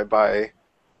 or if I buy,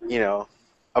 you know,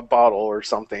 a bottle or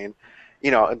something. You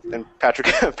know, and Patrick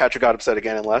got upset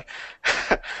again and left.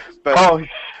 But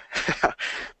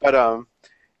but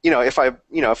you know, if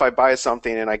I buy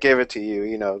something and I give it to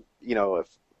you,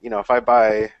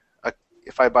 if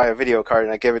if I buy a video card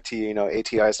and I give it to you,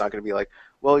 ATI is not going to be like,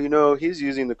 well, he's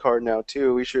using the card now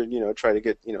too. We should, try to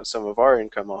get, some of our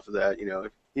income off of that.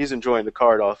 He's enjoying the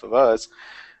card off of us.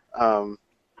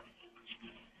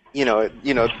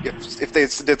 If they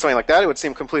did something like that, it would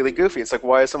seem completely goofy. It's like,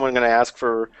 why is someone going to ask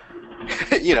for,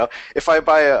 if I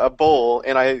buy a bowl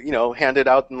and I, hand it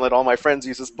out and let all my friends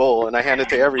use this bowl and I hand it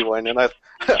to everyone and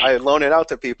I loan it out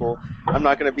to people, I'm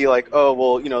not going to be like, oh,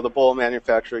 well, the bowl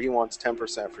manufacturer, he wants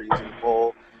 10% for using the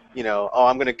bowl. Oh,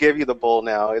 I'm going to give you the bowl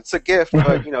now. It's a gift,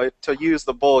 but, to use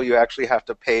the bowl, you actually have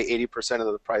to pay 80%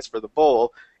 of the price for the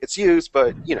bowl. It's used,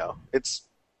 but, it's,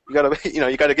 you got to,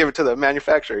 you got to give it to the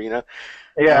manufacturer,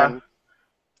 Yeah.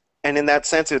 And in that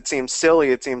sense, it seems silly,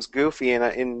 it seems goofy, and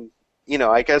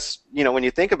I guess, when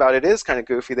you think about it, it is kind of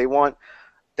goofy. They want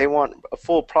a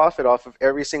full profit off of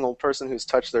every single person who's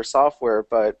touched their software,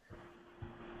 but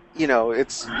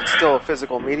it's still a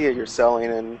physical media you're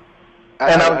selling, and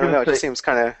I don't know. It just seems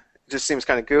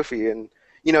kind of goofy, and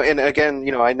and again,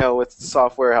 I know with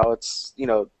software how it's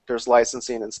there's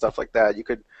licensing and stuff like that. You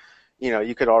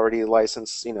could already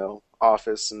license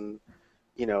Office and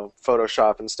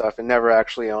Photoshop and stuff, and never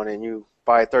actually own it. And you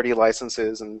buy 30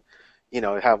 licenses and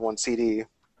have one CD,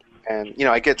 and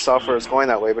I get software is going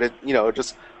that way, but it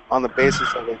just on the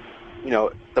basis of it,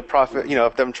 the profit,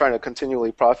 of them trying to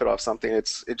continually profit off something,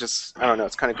 it just I don't know,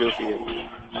 it's kind of goofy, and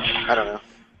I don't know.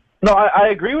 No, I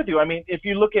agree with you. I mean, if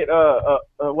you look at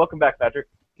welcome back, Patrick.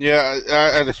 Yeah,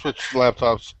 I had to switch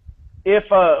laptops. If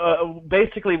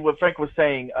basically what Frank was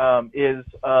saying is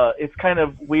it's kind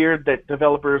of weird that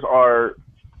developers are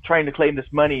trying to claim this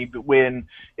money when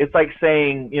it's like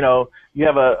saying, you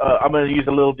have I'm going to use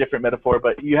a little different metaphor,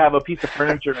 but you have a piece of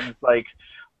furniture and it's like,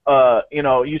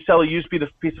 you sell a used piece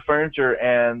of furniture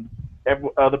and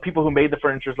the people who made the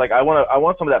furniture is like, I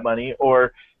want some of that money.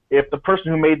 Or if the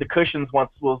person who made the cushions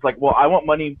was like, well, I want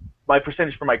my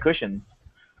percentage for my cushions.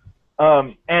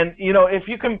 And if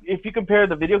you compare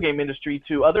the video game industry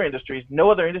to other industries,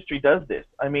 no other industry does this.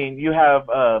 I mean, you have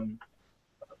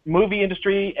movie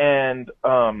industry and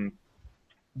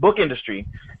book industry,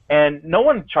 and no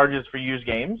one charges for used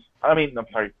games. I mean, I'm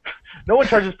sorry, no one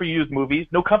charges for used movies.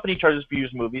 No company charges for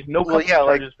used movies. No company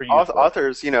charges for used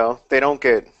authors. They don't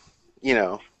get,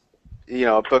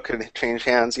 a book could change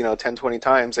hands, 10, 20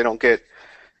 times. They don't get,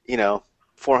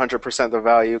 400% the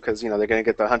value because they're going to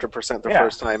get the 100% the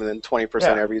first time and then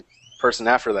 20% every person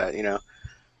after that.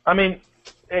 I mean,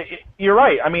 you're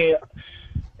right. I mean,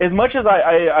 as much as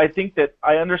I think that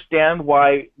I understand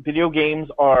why video games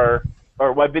or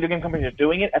why video game companies are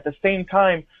doing it, at the same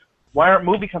time, why aren't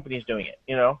movie companies doing it?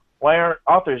 Why aren't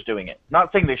authors doing it?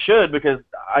 Not saying they should, because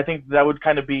I think that would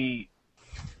kind of be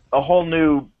a whole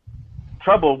new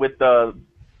trouble with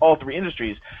all three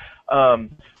industries.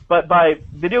 But by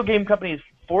video game companies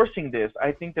forcing this,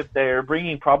 I think that they're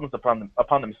bringing problems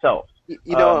upon themselves.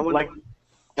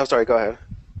 Oh, sorry, go ahead.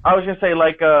 I was going to say,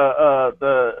 like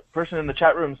the person in the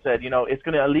chat room said, it's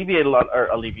going to alienate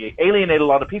a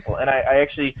lot of people. And I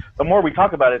actually, the more we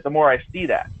talk about it, the more I see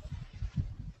that.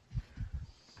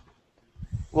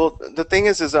 Well, the thing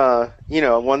is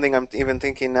one thing I'm even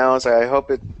thinking now is I hope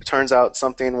it turns out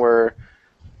something where,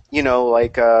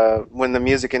 like when the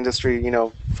music industry,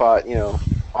 fought,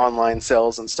 online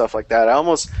sales and stuff like that. I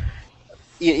almost,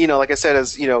 like I said,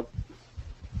 as,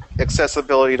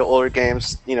 accessibility to older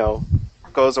games,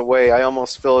 goes away, I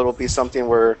almost feel it'll be something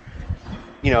where,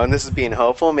 and this is being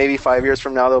hopeful, maybe 5 years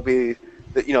from now they'll be,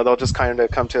 they'll just kind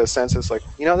of come to a sense, like,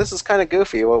 this is kind of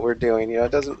goofy what we're doing,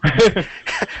 it doesn't,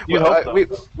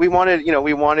 we wanted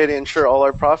to ensure all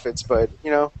our profits, but,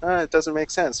 it doesn't make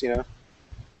sense, Yeah.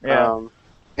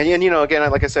 And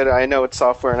again, like I said, I know it's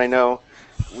software, and I know,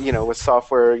 with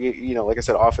software, like I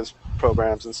said, Office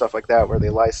programs and stuff like that, where they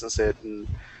license it, and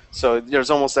so there's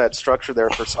almost that structure there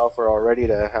for software already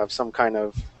to have some kind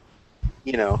of,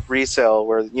 resale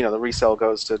where, the resale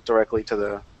goes directly to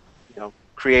the,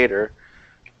 creator.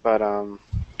 But,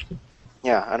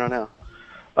 yeah, I don't know.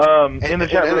 In the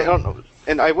chat room.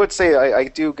 And I would say I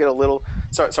do get a little,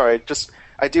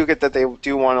 I do get that they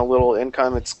do want a little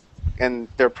income. And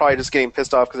they're probably just getting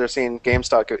pissed off because they're seeing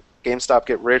GameStop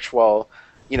get rich while,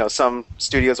 some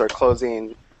studios are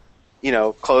closing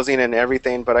and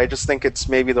everything, but I just think it's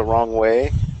maybe the wrong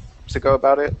way to go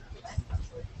about it.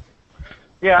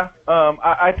 Yeah,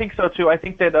 I think so too. I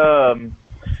think that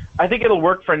I think it'll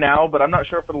work for now, but I'm not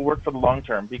sure if it'll work for the long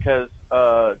term because,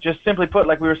 just simply put,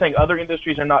 like we were saying, other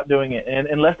industries are not doing it, and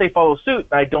unless they follow suit,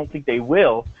 I don't think they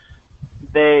will.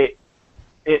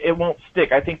 It won't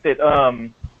stick. I think that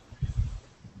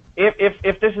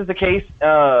if this is the case,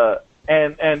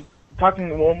 and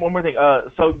talking one more thing,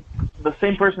 so the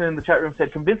same person in the chat room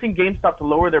said, convincing GameStop to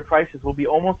lower their prices will be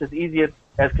almost as easy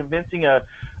as convincing a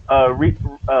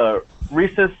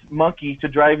rhesus monkey to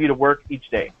drive you to work each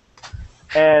day.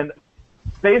 And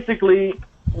basically,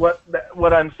 what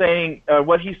he's saying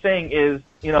is,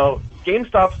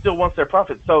 GameStop still wants their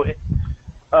profit. So, his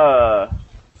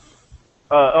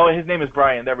name is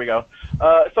Brian. There we go.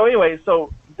 So anyway,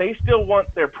 so they still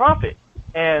want their profit.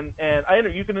 And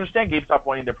you can understand GameStop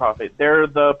wanting their profit. They're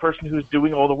the person who's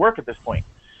doing all the work at this point.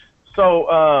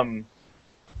 So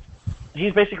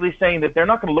he's basically saying that they're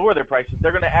not going to lower their prices.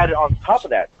 They're going to add it on top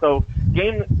of that. So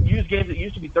used games that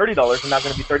used to be $30 are now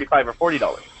going to be $35 or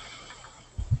 $40.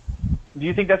 Do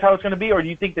you think that's how it's going to be, or do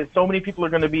you think that so many people are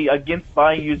going to be against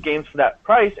buying used games for that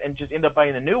price and just end up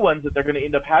buying the new ones that they're going to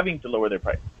end up having to lower their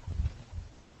price?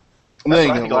 They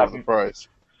ain't going to lower the price.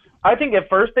 I think at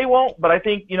first they won't, but I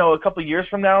think, a couple of years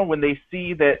from now when they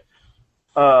see that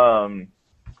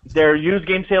their used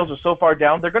game sales are so far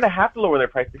down, they're going to have to lower their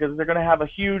price because they're going to have a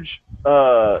huge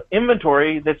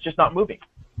inventory that's just not moving.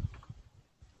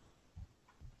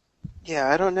 Yeah,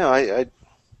 I don't know. I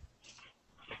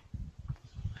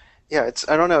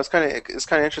don't know. It's kind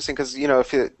of interesting because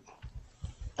if you,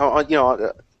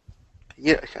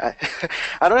 yeah,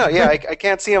 I don't know. Yeah, I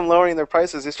can't see them lowering their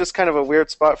prices. It's just kind of a weird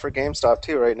spot for GameStop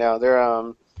too right now. They're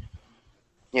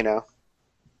yeah.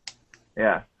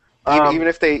 Even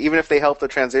if they help the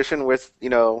transition with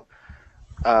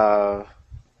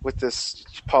with this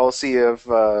policy of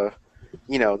the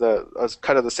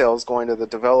cut of the sales going to the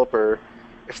developer,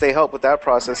 if they help with that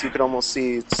process, you could almost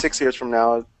see 6 years from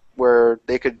now where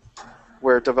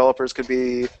developers could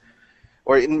be,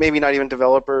 or maybe not even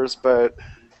developers, but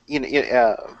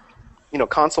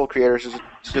console creators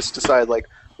just decide like,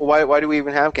 well, why do we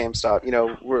even have GameStop?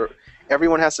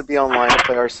 Everyone has to be online to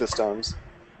play our systems.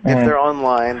 If they're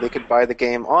online, they could buy the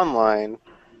game online.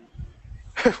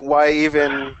 Why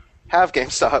even have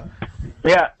GameStop?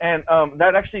 Yeah, and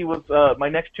that actually was my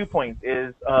next 2 points.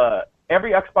 Is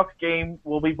every Xbox game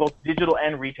will be both digital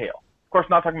and retail. Of course,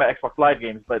 not talking about Xbox Live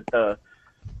games, but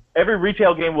every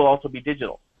retail game will also be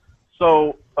digital.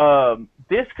 So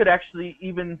this could actually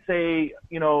even say,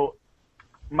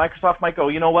 Microsoft might go,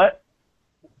 you know what?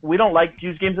 We don't like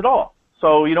used games at all.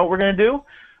 So you know what we're going to do?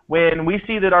 When we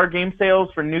see that our game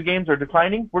sales for new games are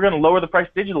declining, we're going to lower the price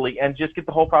digitally and just get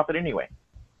the whole profit anyway.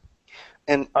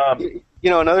 And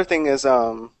another thing is,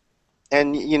 like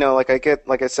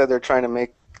I said, they're trying to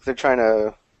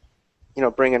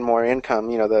bring in more income,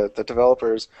 the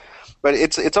developers. But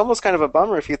it's almost kind of a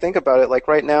bummer if you think about it. Like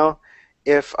right now,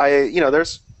 if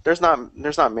there's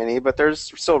not many, but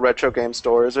there's still retro game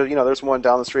stores. Or, there's one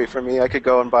down the street from me. I could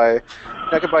go and buy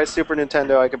Super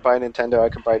Nintendo, I could buy Nintendo, I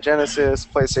could buy Genesis,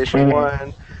 PlayStation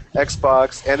 1,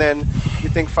 Xbox, and then you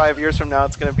think 5 years from now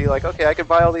it's going to be like, okay, I could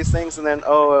buy all these things, and then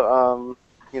Xbox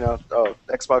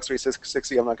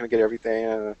 360, I'm not going to get everything.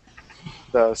 And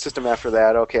the system after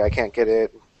that, okay, I can't get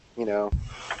it. Yep.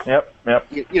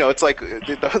 It's like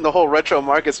the whole retro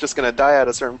market's just going to die at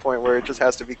a certain point where it just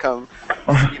has to become,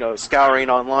 scouring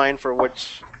online for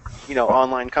which,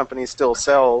 online companies still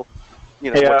sell,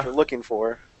 what you're looking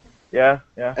for. Yeah.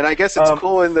 And I guess it's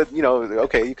cool in that,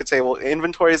 okay, you could say, well,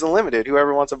 inventory is unlimited.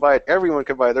 Whoever wants to buy it, everyone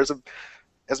can buy it. There's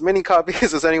as many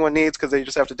copies as anyone needs because they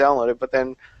just have to download it. But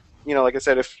then, like I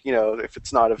said, if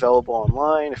it's not available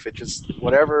online, if it just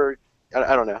whatever.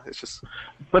 I don't know. It's just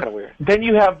kind of weird. Then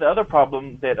you have the other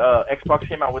problem that Xbox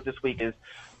came out with this week is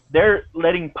they're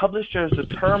letting publishers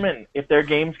determine if their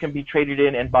games can be traded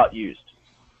in and bought used.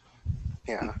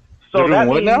 Yeah. So they're doing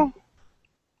what now?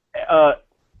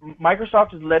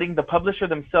 Microsoft is letting the publisher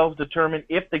themselves determine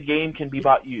if the game can be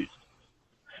bought used.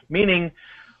 Meaning,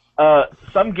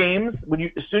 some games,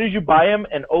 as soon as you buy them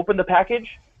and open the package,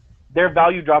 their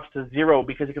value drops to 0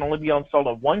 because it can only be installed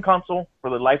on one console for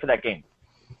the life of that game.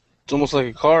 It's almost like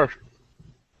a car.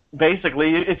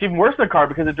 Basically, it's even worse than a car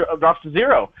because it drops to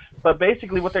 0. But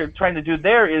basically what they're trying to do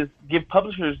there is give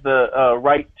publishers the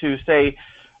right to say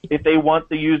if they want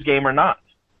the used game or not.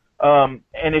 And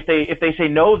if they say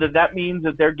no, that means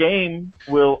that their game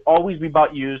will always be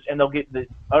bought used and they'll get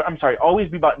always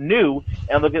be bought new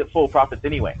and they'll get full profits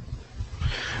anyway.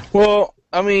 Well,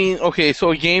 I mean, okay,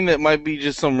 so a game that might be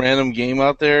just some random game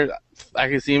out there, I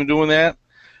can see them doing that.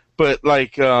 But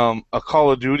like a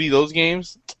Call of Duty, those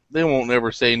games, they won't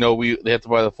never say no. They have to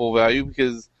buy the full value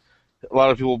because a lot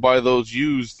of people buy those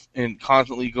used and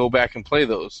constantly go back and play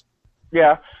those.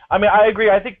 Yeah, I mean, I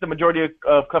agree. I think the majority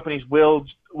of companies will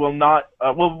not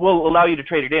will allow you to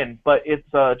trade it in, but it's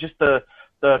just the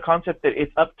concept that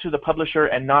it's up to the publisher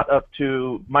and not up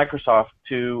to Microsoft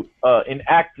to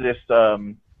enact this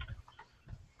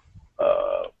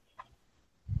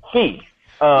fee.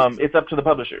 It's up to the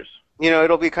publishers.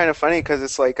 It'll be kind of funny because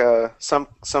it's like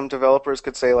some developers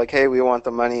could say like, hey, we want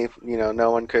the money.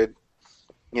 No one could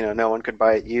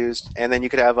buy it used, and then you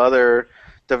could have other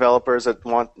developers that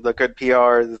want the good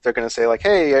PR that they're going to say like,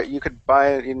 hey, you could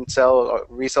buy it and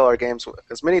resell our games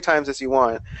as many times as you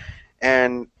want,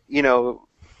 and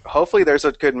hopefully there's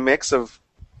a good mix of,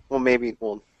 well,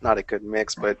 not a good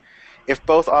mix, but if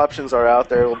both options are out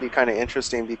there, it'll be kind of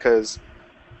interesting because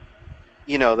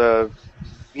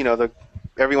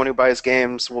everyone who buys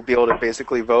games will be able to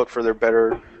basically vote for the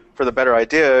better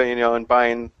idea, in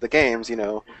buying the games,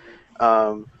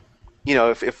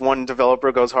 if one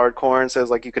developer goes hardcore and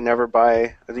says like you can never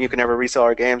resell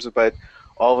our games, but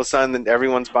all of a sudden then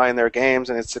everyone's buying their games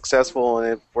and it's successful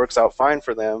and it works out fine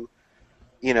for them,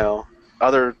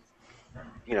 other,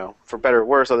 for better or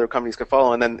worse, other companies could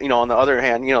follow. And then, on the other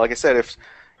hand, like I said,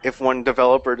 if one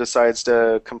developer decides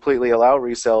to completely allow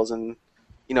resells and,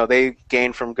 they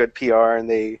gain from good PR and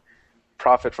they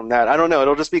profit from that, I don't know.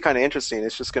 It'll just be kind of interesting.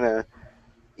 It's just going to,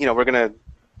 we're going to,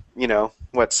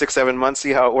 6-7 months,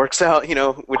 see how it works out,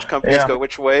 which companies go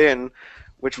which way and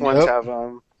which ones have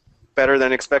better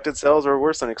than expected sales or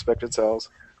worse than expected sales.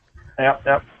 Yep.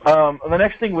 The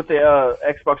next thing with the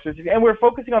Xbox 360, and we're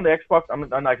focusing on the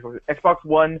Xbox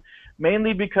One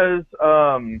mainly because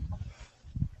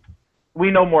we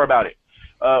know more about it.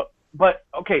 But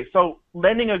okay, so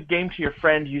lending a game to your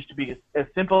friend used to be as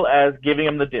simple as giving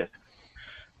them the disc.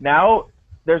 Now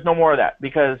there's no more of that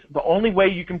because the only way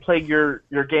you can play your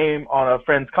game on a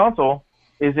friend's console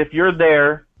is if you're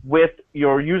there with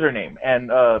your username and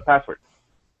password.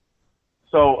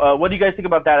 So what do you guys think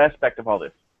about that aspect of all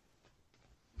this?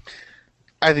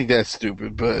 I think that's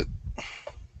stupid, but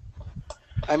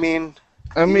I mean,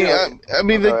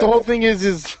 the whole thing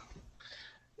is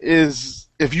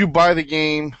if you buy the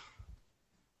game,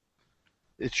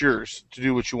 it's yours to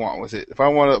do what you want with it. If I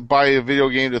want to buy a video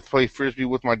game to play Frisbee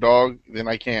with my dog, then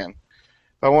I can.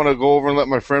 If I want to go over and let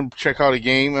my friend check out a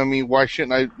game, why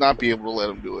shouldn't I not be able to let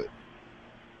him do it?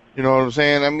 You know what I'm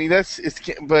saying?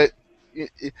 But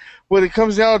what it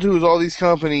comes down to is all these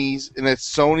companies, and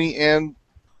it's Sony and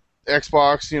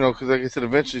Xbox, because like I said,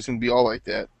 eventually it's going to be all like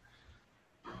that,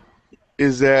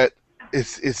 is that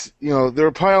it's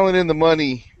they're piling in the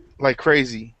money like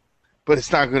crazy, but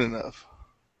it's not good enough.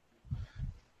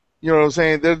 You know what I'm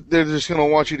saying? They're just going to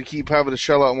want you to keep having to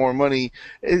shell out more money.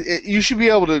 You should be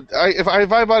able to. If I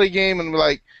buy a game and be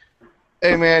like,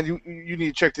 hey man, you need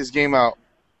to check this game out,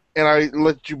 and I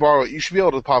let you borrow it, you should be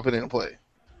able to pop it in and play.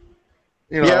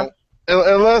 Yeah.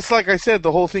 Unless, like I said,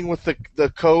 the whole thing with the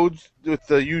codes with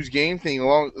the used game thing,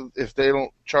 if they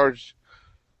don't charge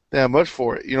that much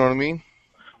for it, you know what I mean?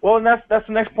 Well, and that's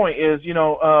the next point is, you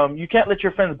can't let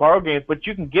your friends borrow games, but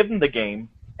you can give them the game,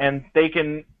 and they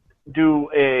can do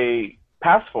a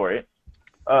pass for it,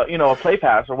 a play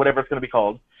pass or whatever it's going to be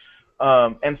called,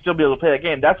 and still be able to play that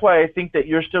game. That's why I think that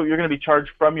you're going to be charged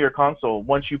from your console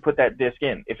once you put that disc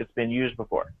in, if it's been used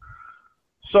before.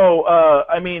 So,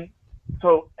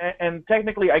 and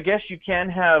technically, I guess you can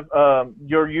have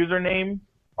your username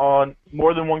on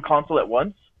more than one console at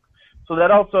once. So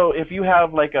that also, if you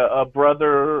have like a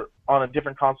brother on a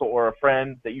different console or a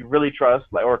friend that you really trust,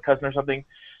 or a cousin or something,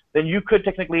 then you could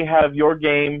technically have your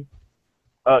game,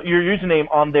 your username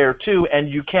on there too, and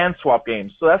you can swap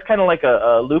games. So that's kind of like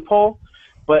a loophole.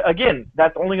 But again,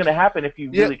 that's only going to happen if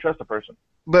you really trust a person.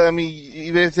 But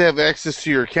you have to have access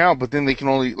to your account. But then they can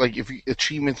only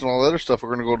achievements and all that other stuff are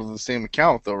going to go to the same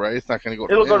account, though, right? It's not going to go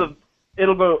to them.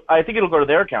 I think it'll go to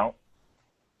their account.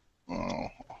 Oh.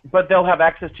 But they'll have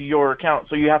access to your account,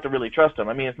 so you have to really trust them.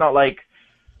 It's not like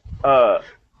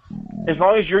as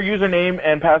long as your username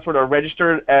and password are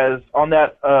registered as on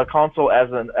that console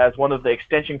as one of the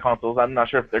extension consoles. I'm not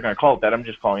sure if they're going to call it that. I'm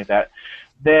just calling it that.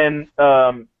 Then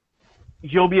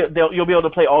you'll be able to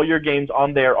play all your games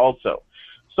on there also.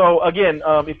 So again,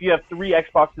 if you have 3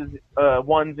 Xboxes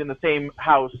ones in the same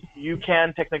house, you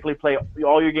can technically play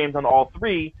all your games on all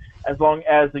 3 as long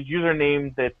as the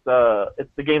username that it's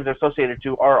the games they're associated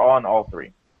to are on all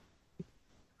 3.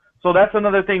 So that's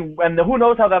another thing, and who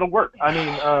knows how that'll work.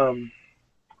 That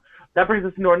brings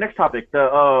us into our next topic,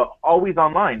 the Always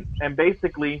Online. And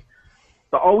basically,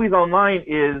 the Always Online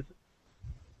is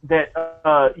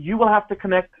that you will have to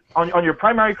connect on your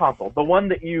primary console, the one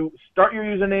that you start your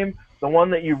username, the one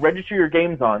that you register your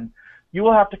games on. You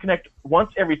will have to connect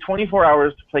once every 24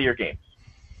 hours to play your games.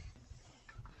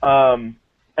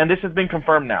 And this has been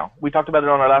confirmed now. We talked about it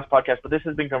on our last podcast, but this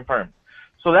has been confirmed.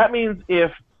 So that means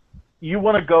if you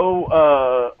want to go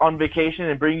on vacation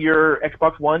and bring your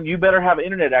Xbox One, you better have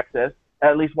internet access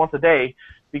at least once a day,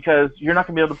 because you're not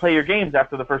going to be able to play your games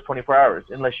after the first 24 hours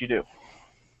unless you do.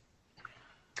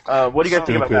 What do you guys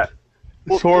think about Stupid.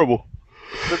 that? It's horrible.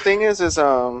 The thing is you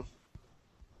know,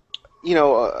 you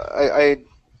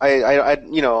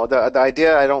know, the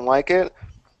idea, I don't like it.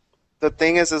 The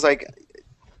thing is like,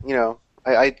 you know,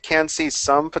 I can see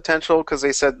some potential because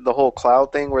they said the whole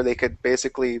cloud thing where they could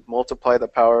basically multiply the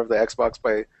power of the Xbox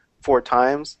by 4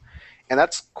 times, and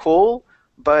that's cool.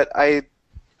 But I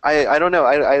don't know.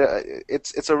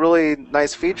 It's a really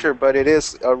nice feature, but it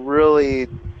is a really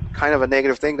kind of a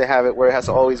negative thing to have it where it has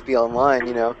to always be online.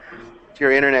 You know, if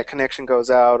your internet connection goes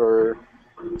out or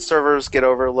servers get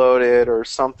overloaded or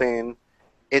something,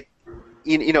 it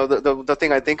you know the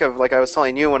thing I think of, like I was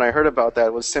telling you when I heard about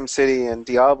that, was SimCity and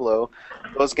Diablo.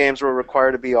 Those games were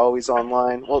required to be always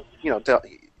online. Well, you know,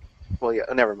 well, yeah,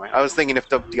 never mind. I was thinking if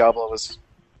the Diablo was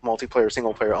multiplayer,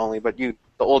 single player only, but the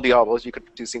old Diablos you could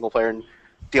do single player, and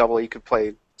Diablo 3 you could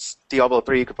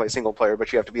play single player,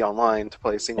 but you have to be online to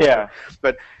play single player.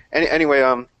 But anyway,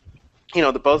 you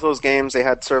know, both those games, they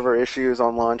had server issues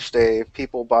on launch day.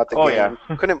 People bought the game,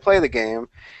 couldn't play the game,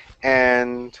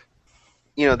 and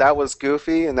you know, that was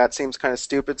goofy, and that seems kind of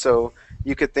stupid. So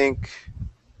you could think,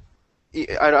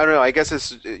 I don't know. I guess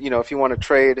it's, you know, if you want to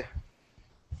trade,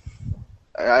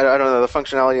 I don't know, the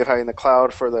functionality of having the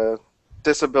cloud for the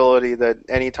disability that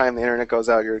anytime the internet goes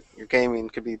out, your gaming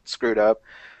could be screwed up.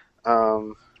 I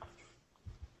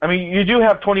mean, you do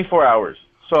have 24 hours.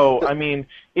 So, I mean,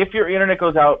 if your internet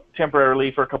goes out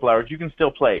temporarily for a couple hours, you can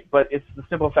still play. But it's the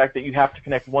simple fact that you have to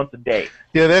connect once a day.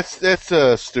 Yeah,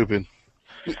 that's stupid.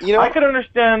 You know, I could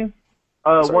understand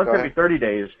once every 30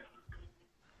 days.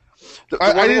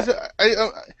 Like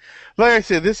I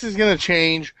said, this is going to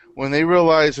change when they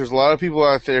realize there's a lot of people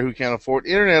out there who can't afford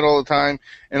internet all the time,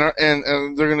 and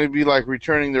they're going to be like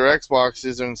returning their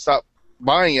Xboxes and stop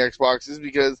buying Xboxes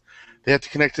because they have to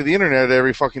connect to the internet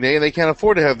every fucking day, and they can't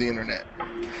afford to have the internet.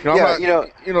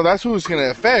 You know, that's who it's going to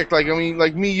affect. Like, I mean,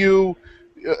 like me, you,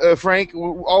 Frank,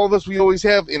 all of us, we always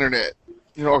have internet.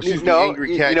 You know, excuse me,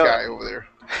 angry cat guy over there.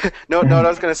 No, what I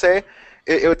was going to say,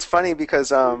 it's funny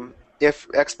because if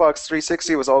Xbox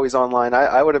 360 was always online,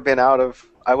 I would have been I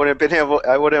wouldn't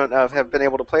have been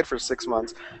able to play it for 6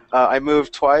 months. I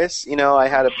moved twice. You know, I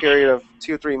had a period of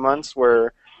 2-3 months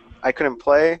where I couldn't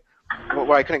play,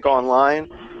 where I couldn't go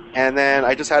online, and then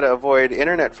I just had to avoid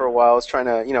internet for a while. I was trying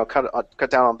to, you know, cut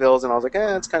down on bills, and I was like,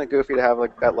 it's kind of goofy to have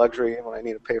like that luxury when I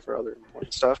need to pay for other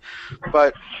important stuff.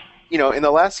 But you know, in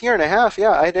the last year and a half,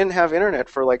 I didn't have internet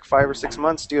for like 5 or 6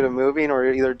 months due to moving,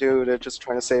 or either due to just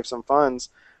trying to save some funds.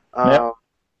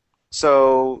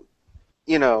 So,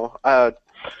 you know,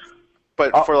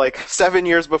 but for like 7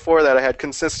 years before that, I had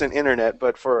consistent internet,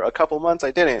 but for a couple months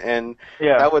I didn't, and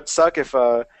that would suck if,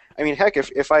 I mean, heck,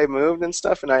 if I moved and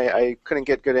stuff and I couldn't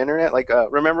get good internet, like,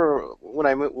 remember when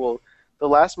I moved, well, the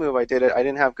last move I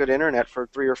didn't have good internet for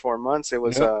 3 or 4 months. It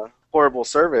was a horrible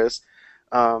service.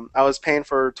 I was paying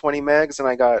for 20 megs, and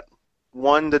I got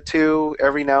 1 to 2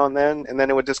 every now and then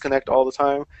it would disconnect all the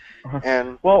time.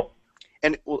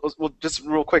 And just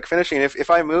real quick, finishing, if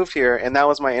I moved here and that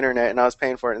was my internet and I was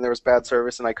paying for it and there was bad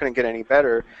service and I couldn't get any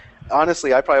better,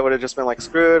 honestly, I probably would have just been like,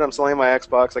 screw it, I'm selling my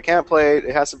Xbox, I can't play it,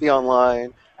 it has to be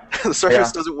online. The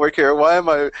service doesn't work here. Why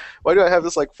do I have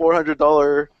this like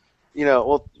 $400, you know,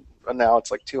 well, now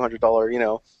it's like $200, you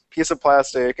know, piece of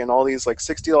plastic and all these like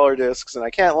 $60 discs, and I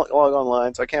can't log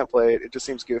online, so I can't play it. It just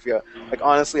seems goofy. Like,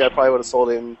 honestly, I probably would have sold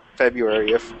it in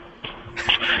February if,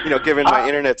 you know, given my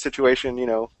internet situation, you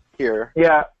know, here.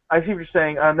 Yeah, I see what you're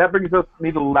saying. That brings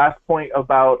me to the last point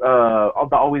about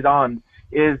the always on.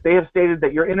 Is they have stated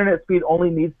that your internet speed only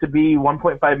needs to be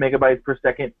 1.5 megabytes per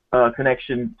second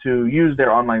connection to use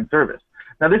their online service.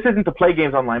 Now, this isn't to play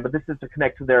games online, but this is to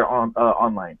connect to their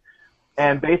online.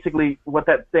 And basically, what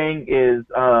that's saying is,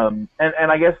 and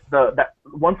I guess that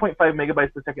 1.5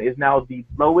 megabytes per second is now the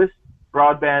lowest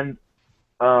broadband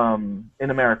in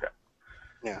America.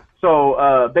 Yeah.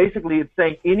 So basically, it's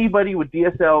saying anybody with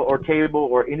DSL or cable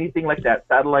or anything like that,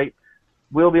 satellite,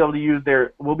 will be able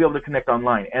to connect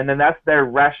online, and then that's their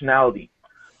rationality.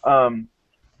 I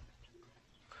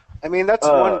mean, that's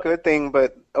one good thing,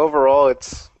 but overall,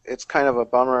 it's kind of a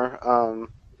bummer.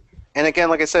 And again,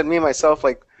 like I said, me myself,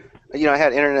 like, you know, I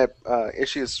had internet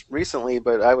issues recently,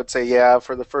 but I would say,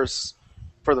 for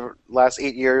the last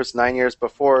 8 years, 9 years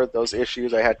before those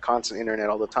issues, I had constant internet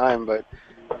all the time. But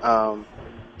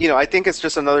you know, I think it's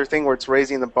just another thing where it's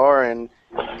raising the bar, and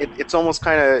it's almost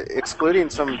kind of excluding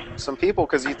some people,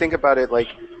 because you think about it, like,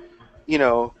 you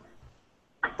know,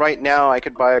 right now I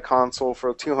could buy a console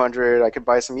for $200, I could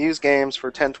buy some used games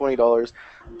for $10, $20,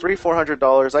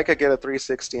 $300-$400, I could get a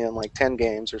 360 and like 10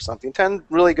 games or something, 10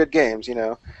 really good games, you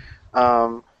know.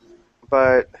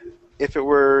 But if it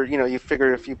were, you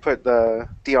figure if you put the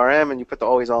DRM and you put the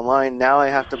always online, now I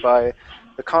have to buy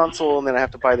the console, and then I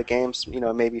have to buy the games,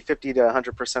 maybe 50 to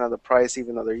 100% of the price,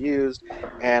 even though they're used,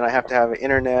 and I have to have an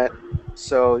internet.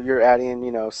 So you're adding,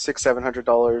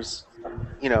 $600-700,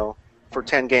 for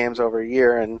 10 games over a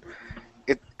year, and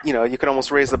you could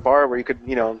almost raise the bar where you could,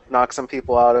 knock some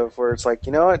people out of where it's like,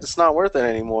 it's not worth it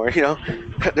anymore.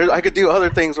 I could do other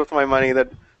things with my money that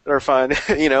are fun.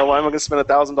 Why am I going to spend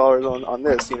 $1,000 on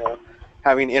this?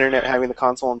 Having internet, having the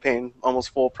console, and paying almost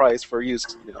full price for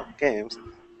used, games.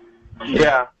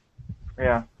 Yeah.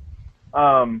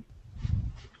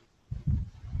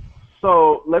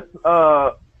 So let's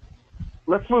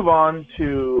move on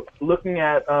to looking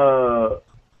at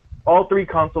all three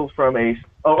consoles from a.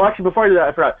 Oh, actually, before I do that,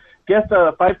 I forgot. Guest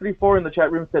 534 in the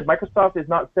chat room said Microsoft is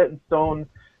not set in stone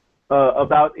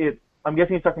about it. I'm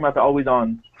guessing he's talking about the always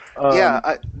on.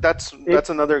 That's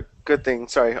another good thing.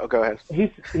 Sorry, go ahead.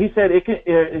 He said it can.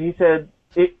 He said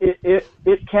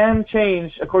it can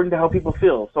change according to how people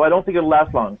feel. So I don't think it'll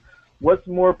last long. Once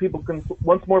more people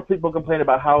complain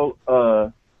about how.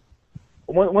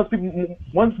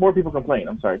 Once more people complain.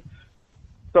 I'm sorry.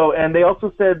 So, and they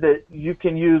also said that you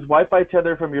can use Wi-Fi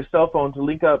tether from your cell phone to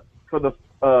link up for the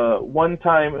one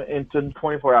time into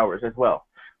 24 hours as well.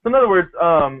 So, in other words,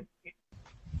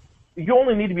 you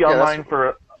only need to be online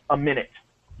for a minute.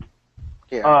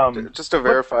 Yeah, just to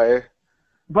verify.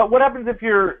 But what happens if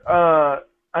you're,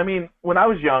 when I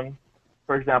was young,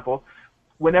 for example,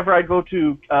 whenever I go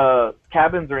to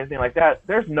cabins or anything like that,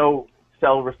 there's no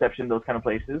cell reception in those kind of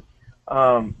places.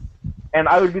 And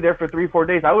I would be there for 3-4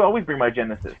 days. I would always bring my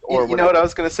Genesis. Or you know what I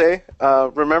was going to say?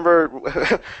 Remember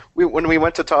when we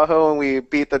went to Tahoe and we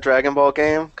beat the Dragon Ball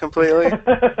game completely?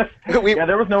 Yeah,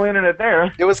 there was no internet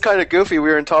there. It was kind of goofy. We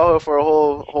were in Tahoe for a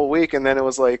whole week, and then it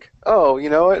was like, oh, you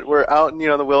know what? We're out in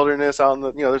the wilderness, out in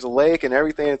the there's a lake and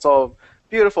everything. It's all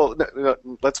beautiful.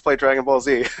 Let's play Dragon Ball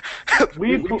Z.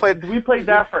 we played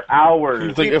that for hours.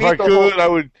 It's like, if I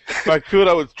could,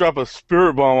 I would drop a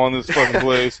spirit bomb on this fucking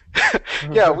place.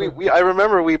 Yeah, I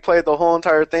remember we played the whole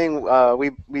entire thing.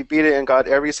 We beat it and got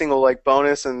every single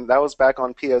bonus, and that was back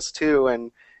on PS2.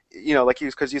 And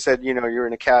because you said you're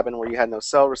in a cabin where you had no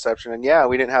cell reception, and yeah,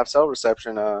 we didn't have cell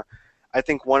reception. I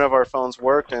think one of our phones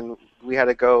worked, and we had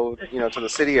to go, to the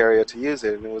city area to use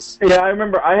it, and it was. Yeah, I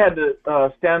remember I had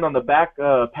to stand on the back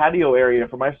patio area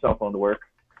for my cell phone to work.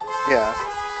 Yeah.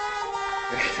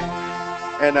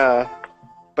 And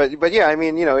but yeah,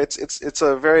 it's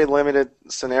a very limited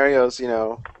scenarios,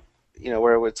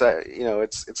 where it's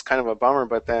it's kind of a bummer,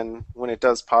 but then when it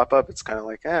does pop up, it's kind of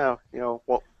like, well,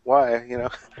 why,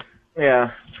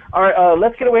 Yeah. All right.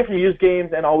 Let's get away from used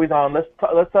games and always on. Let's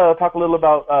talk a little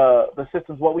about the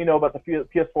systems. What we know about the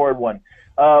PS4 and One.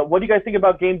 What do you guys think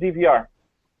about game DVR?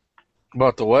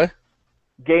 About the what?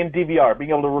 Game DVR, being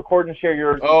able to record and share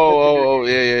your.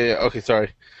 Yeah. Okay,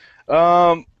 sorry.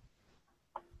 I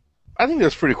think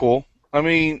that's pretty cool.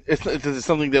 Is it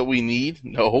something that we need?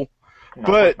 No,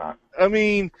 but not. how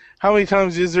many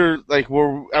times is there I've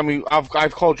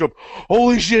called you up.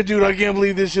 Holy shit, dude! I can't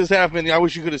believe this just happened. I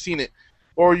wish you could have seen it.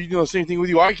 Or same thing with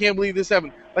you. I can't believe this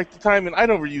happened. Like the time, and I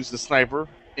never used the sniper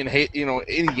in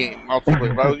any game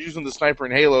multiplayer. But I was using the sniper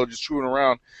in Halo, just screwing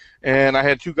around, and I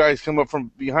had two guys come up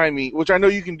from behind me, which I know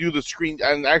you can do the screen,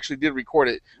 and I actually did record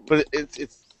it, but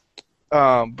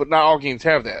but not all games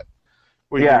have that.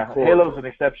 Yeah, Halo's an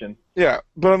exception. Yeah,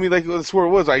 but that's where it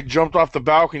was. I jumped off the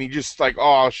balcony, just like,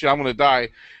 oh shit, I'm gonna die,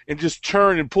 and just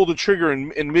turned and pulled the trigger,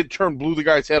 and in mid-turn blew the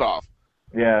guy's head off.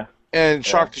 Yeah. And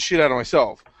shocked the shit out of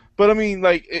myself. But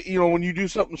when you do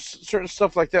certain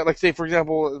stuff like that, like say for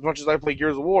example, as much as I play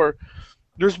Gears of War,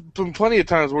 there's been plenty of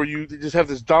times where you just have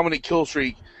this dominant kill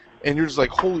streak, and you're just like,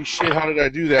 holy shit, how did I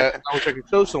do that? I wish I could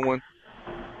show someone.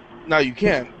 Now you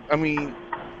can.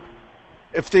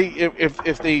 If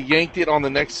they yanked it on the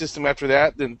next system after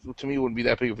that, then to me it wouldn't be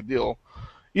that big of a deal.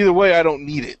 Either way, I don't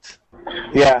need it.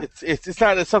 Yeah, it's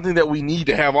not something that we need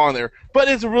to have on there, but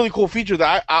it's a really cool feature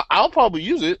that I'll probably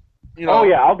use it. Oh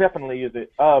yeah, I'll definitely use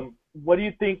it. What do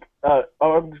you think? Go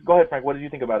ahead, Frank. What did you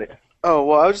think about it? Oh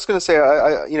well, I was just gonna say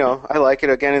I like it.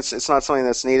 Again, it's not something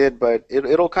that's needed, but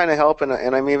it'll kind of help, and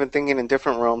I'm even thinking in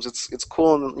different realms. It's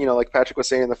cool, and like Patrick was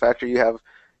saying in the factory, you have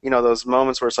those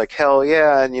moments where it's like hell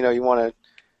yeah, and you want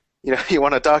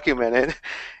to document it,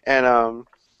 and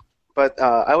but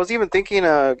I was even thinking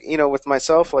with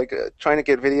myself trying to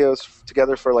get videos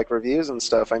together for reviews and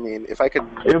stuff. If I could.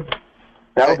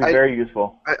 That would be very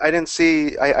useful. I didn't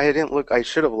see. I didn't look. I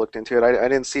should have looked into it. I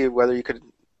didn't see whether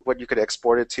what you could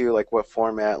export it to, like what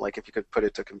format, like if you could put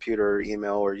it to computer or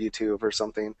email or YouTube or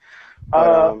something.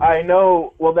 But, I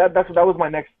know. Well, that was my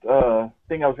next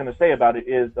thing I was going to say about it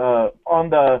is on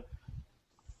the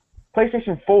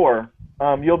PlayStation 4,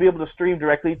 you'll be able to stream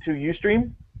directly to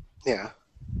Ustream. Yeah.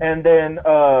 And then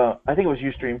I think it was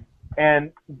Ustream.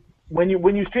 And when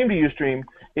you stream to Ustream,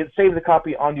 it saves a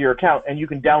copy onto your account, and you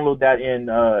can download that in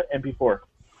MP4.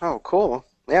 Oh, cool.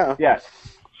 Yeah. Yeah.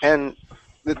 And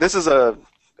this is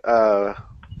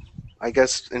I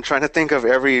guess in trying to think of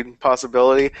every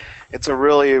possibility, it's a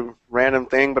really random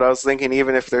thing, but I was thinking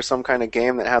even if there's some kind of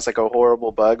game that has like a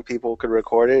horrible bug, people could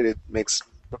record it. It makes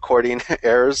recording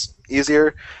errors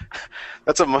easier.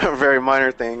 That's a very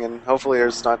minor thing, and hopefully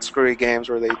there's not screwy games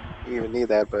where they even need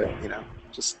that, but,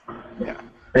 just, yeah.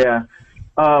 Yeah.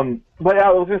 But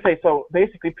I was going to say, so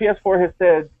basically PS4 has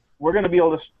said you're going to be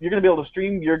able to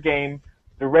stream your game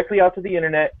directly out to the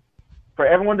internet for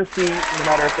everyone to see, no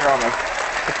matter if they're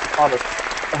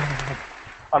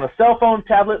on a cell phone,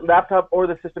 tablet, laptop, or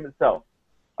the system itself.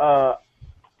 Xbox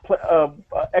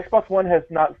One has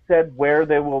not said where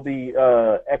they will be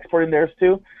exporting theirs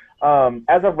to.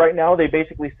 As of right now, they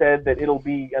basically said that it'll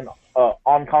be an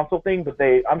on-console thing, but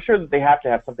I'm sure that they have to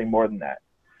have something more than that.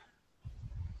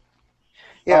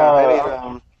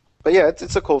 Yeah, but yeah,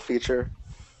 it's a cool feature.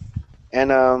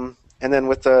 And then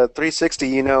with the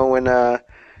 360, when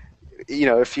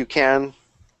if you can,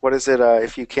 what is it?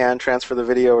 If you can transfer the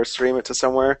video or stream it to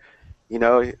somewhere, you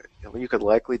could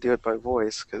likely do it by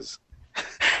voice because.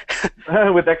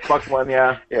 With Xbox One,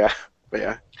 yeah. Yeah, but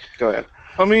yeah, go ahead.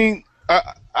 I mean,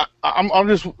 I'm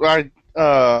just at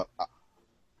the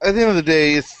end of the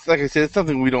day, it's like I said, it's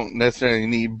something we don't necessarily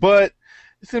need, but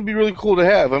it's gonna be really cool to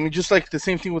have. I mean, just like the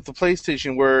same thing with the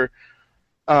PlayStation, where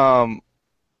I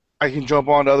can jump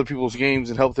onto other people's games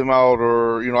and help them out,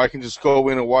 or I can just go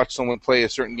in and watch someone play a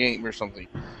certain game or something.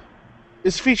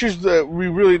 It's features that we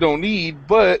really don't need,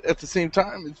 but at the same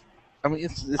time,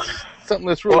 it's something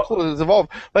that's really cool. It's evolved.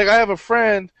 Like I have a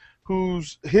friend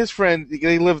his friend,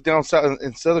 they live down south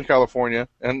in Southern California,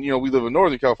 and we live in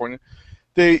Northern California.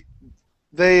 He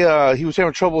was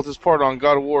having trouble with this part on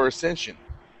God of War Ascension,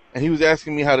 and he was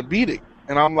asking me how to beat it.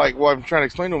 And I'm like, well, I'm trying to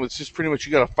explain to him, it's just pretty much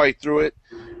you got to fight through it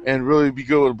and really be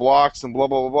good with blocks and blah,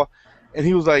 blah, blah, blah. And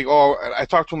he was like, oh, I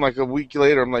talked to him like a week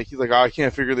later. He's like, oh, I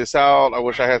can't figure this out. I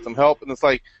wish I had some help. And it's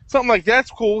like, something like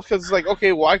that's cool because it's like,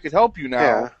 okay, well, I could help you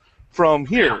now from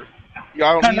here. I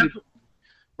don't need it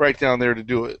right down there to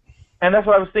do it. And that's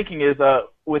what I was thinking is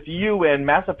with you and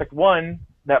Mass Effect 1,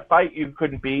 that fight you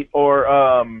couldn't beat,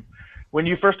 or when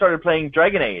you first started playing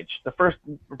Dragon Age, the first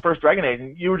Dragon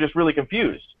Age, you were just really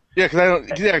confused. Yeah,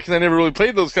 because I never really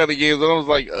played those kind of games, and I was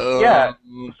like, yeah.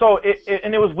 So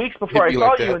it was weeks before I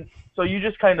saw you, and so you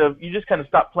just kind of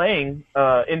stopped playing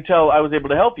until I was able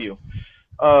to help you.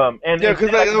 Because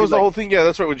that was the whole thing. Yeah,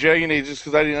 that's right with Dragon Age, just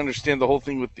because I didn't understand the whole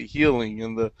thing with the healing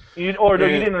and the. You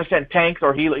didn't understand tanks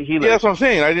or healers. Yeah, that's what I'm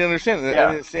saying. I didn't understand that. Yeah. I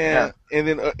didn't understand, and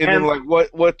then like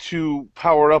what to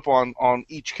power up on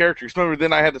each character. Because remember,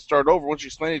 then I had to start over. Once you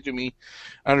explained it to me,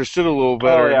 I understood a little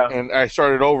better, and I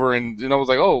started over, and I was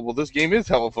like, oh, well, this game is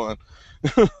hella fun.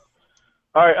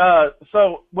 All right.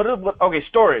 So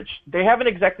storage. They haven't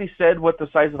exactly said what the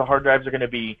size of the hard drives are going to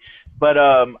be, but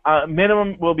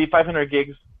minimum will be 500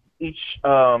 gigs each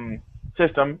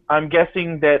system. I'm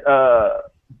guessing that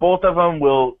both of them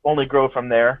will only grow from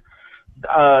there.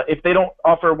 If they don't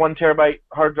offer 1 terabyte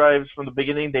hard drives from the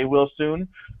beginning, they will soon.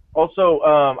 Also,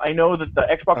 I know that the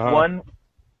Xbox One,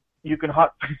 you can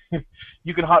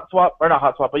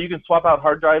swap out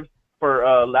hard drives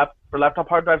for laptop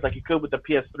hard drives like you could with the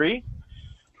PS3.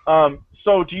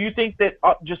 So do you think that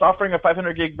just offering a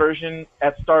 500 gig version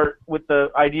at start with the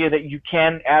idea that you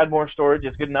can add more storage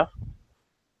is good enough?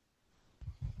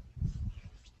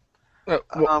 The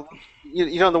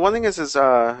one thing is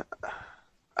I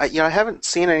haven't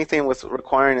seen anything with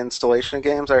requiring installation of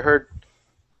games. I'm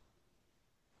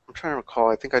trying to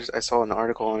recall. I think I saw an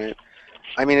article on it.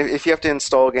 I mean, if you have to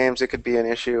install games, it could be an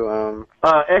issue.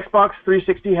 Xbox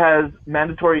 360 has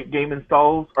mandatory game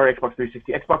installs, or Xbox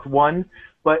 360, Xbox One,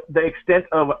 but the extent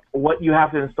of what you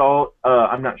have to install,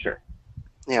 I'm not sure.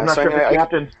 Yeah, I'm not sure if you have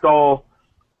to install,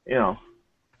 Yeah,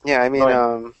 I mean,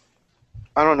 I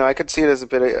don't know. I could see it as a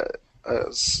bit of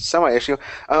a semi-issue.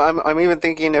 I'm even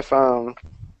thinking if a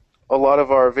lot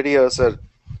of our videos that,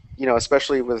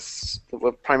 especially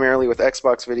primarily with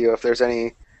Xbox video, if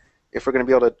we're going to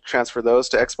be able to transfer those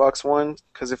to Xbox One,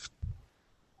 because if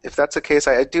that's the case,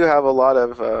 I do have a lot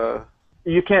of.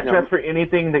 You can't transfer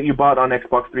anything that you bought on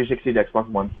Xbox 360 to Xbox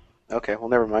One. Okay, well,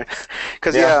 never mind.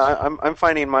 Because I'm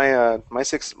finding my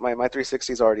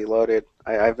 360 is already loaded.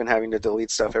 I've been having to delete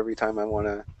stuff every time I want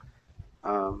to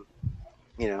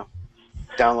you know,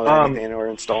 download anything or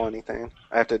install anything.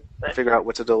 I have to figure out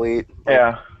what to delete.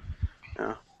 Yeah.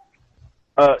 Yeah.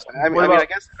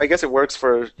 I guess it works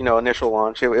for initial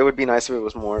launch. It would be nice if it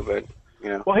was more, but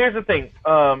Well, here's the thing.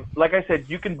 Like I said,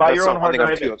 you can buy your own hard drive.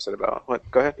 I'm too upset about. What?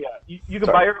 Go ahead. Yeah, you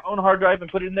can buy your own hard drive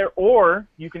and put it in there, or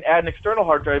you can add an external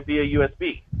hard drive via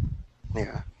USB.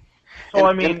 Yeah.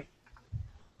 So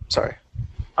sorry.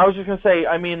 I was just gonna say,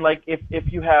 like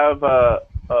if you have a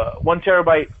 1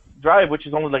 terabyte drive, which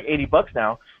is only like $80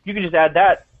 now, you can just add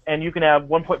that, and you can have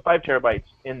 1.5 terabytes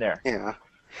in there. Yeah.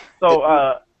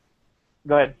 So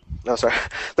go ahead. No, sorry.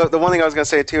 The one thing I was going to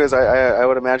say too is I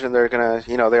would imagine they're going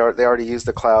to they already use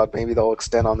the cloud. Maybe they'll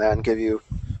extend on that and give you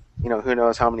who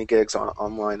knows how many gigs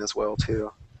online as well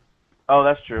too. Oh,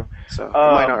 that's true. So it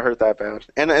might not hurt that bad.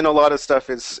 And a lot of stuff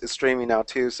is streaming now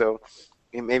too. So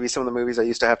maybe some of the movies I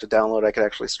used to have to download I could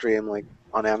actually stream like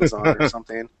on Amazon or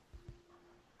something.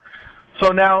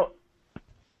 So now,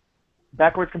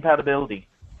 backwards compatibility.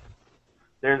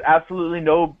 There's absolutely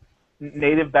no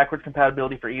native backwards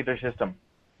compatibility for either system.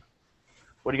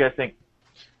 What do you guys think?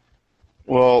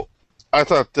 Well, I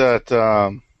thought that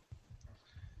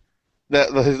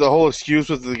the whole excuse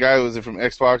with the guy who was from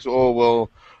Xbox, oh well,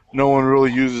 no one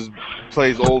really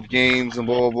plays old games and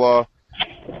blah blah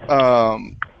blah.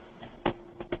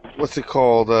 What's it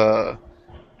called?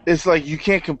 It's like you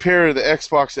can't compare the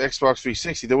Xbox to Xbox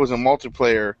 360. There wasn't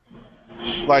multiplayer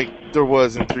like there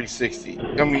was in 360.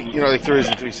 I mean, like there is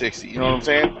in 360. You know what I'm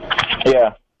saying?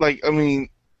 Yeah. Like, I mean,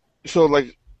 so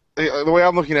like the way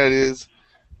I'm looking at it is,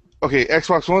 okay,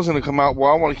 Xbox One's going to come out.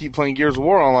 Well, I want to keep playing Gears of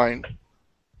War Online.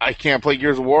 I can't play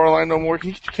Gears of War Online no more. Can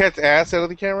you get your cat's ass out of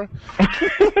the camera?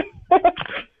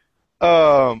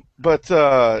 But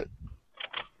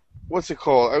what's it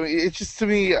called? I mean, it's just, to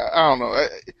me, I don't know.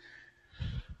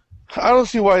 I don't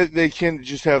see why they can't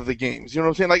just have the games. You know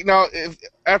what I'm saying? Like, now, if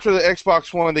after the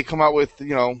Xbox One, they come out with,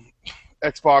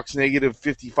 Xbox negative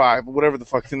 55, or whatever the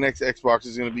fuck the next Xbox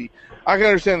is going to be, I can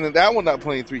understand that one not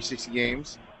playing 360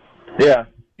 games. Yeah.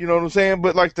 You know what I'm saying?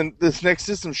 But, like, this next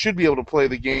system should be able to play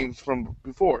the games from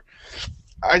before.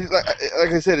 Like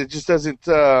I said, it just doesn't make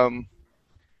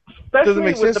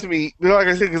sense to me. Like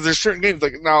I said, because there's certain games,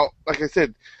 like, now, like I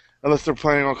said, unless they're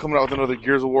planning on coming out with another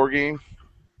Gears of War game,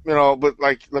 but,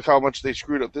 like, look how much they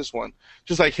screwed up this one.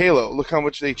 Just like Halo. Look how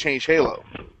much they changed Halo.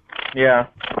 Yeah.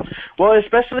 Well,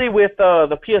 especially with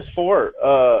the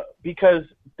PS4, because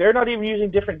they're not even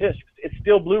using different discs. It's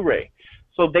still Blu-ray.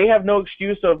 So they have no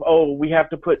excuse of, we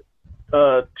have to put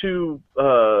 2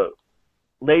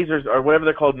 lasers, or whatever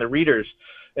they're called in the readers,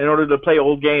 in order to play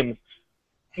old games.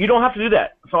 You don't have to do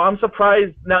that. So I'm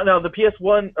surprised. Now the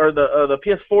PS1 or the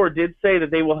PS4 did say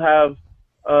that they will have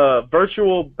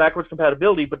virtual backwards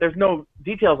compatibility, but there's no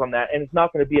details on that, and it's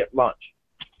not going to be at launch.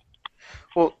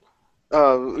 Well,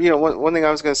 one thing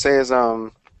I was going to say is,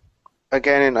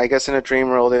 again, and I guess in a dream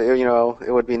world,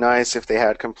 it would be nice if they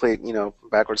had complete,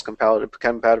 backwards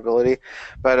compatibility.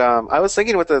 But I was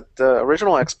thinking with the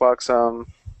original Xbox,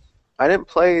 I didn't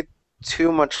play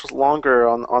too much longer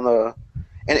on the,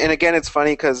 and again, it's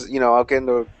funny because I'll get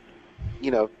into,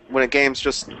 when a game's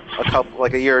just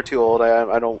a year or two old,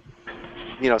 I don't,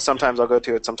 sometimes I'll go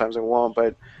to it, sometimes I won't,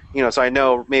 but. So I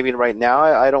know maybe right now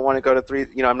I don't want to go to 3.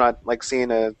 I'm not like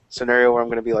seeing a scenario where I'm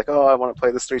going to be like, I want to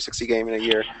play this 360 game in a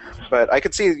year. But I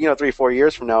could see 3-4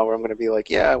 years from now where I'm going to be like,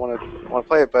 yeah, I want to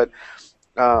play it. But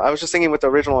I was just thinking with the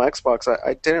original Xbox,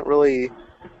 I didn't really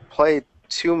play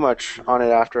too much on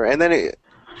it after. And then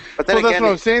but then that's what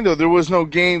I'm saying though. There was no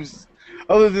games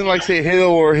other than like say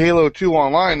Halo or Halo 2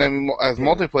 online. I mean, as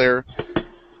multiplayer.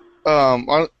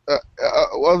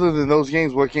 Other than those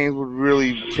games, what games would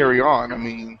really carry on? I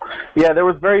mean, yeah, there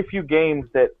was very few games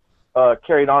that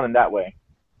carried on in that way.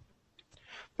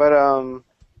 But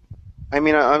I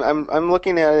mean, I'm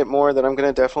looking at it more that I'm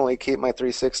going to definitely keep my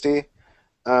 360.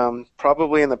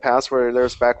 Probably in the past where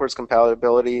there's backwards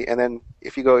compatibility, and then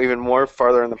if you go even more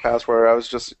farther in the past where I was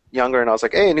just younger and I was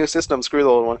like, hey, new system, screw the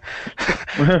old one.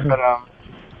 But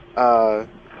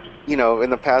in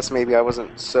the past maybe I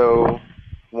wasn't so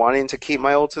wanting to keep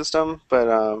my old system, but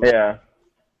yeah,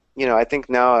 I think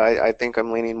now I think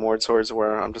I'm leaning more towards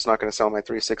where I'm just not going to sell my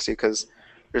 360 because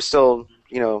there's still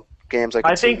games I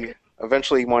can see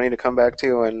eventually wanting to come back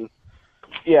to, and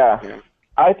yeah.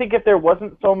 I think if there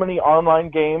wasn't so many online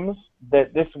games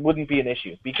that this wouldn't be an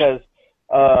issue because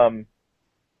well,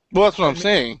 that's what I'm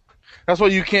saying. That's why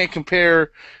you can't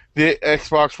compare the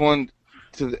Xbox One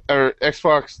to the first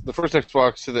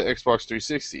Xbox to the Xbox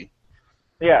 360.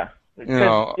 Yeah. You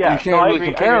can't really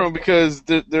compare them because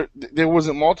there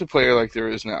wasn't multiplayer like there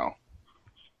is now.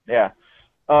 Yeah.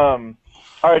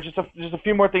 All right, just a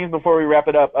few more things before we wrap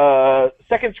it up.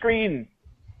 Second screen,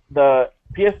 the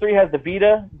PS3 has the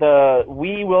Vita, the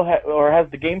Wii has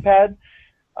the gamepad.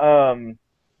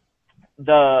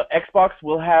 The Xbox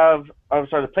will have,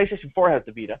 the PlayStation 4 has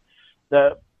the Vita.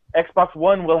 The Xbox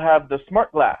One will have the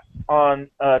Smart Glass on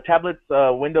tablets,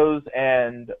 Windows,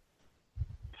 and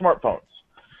smartphones.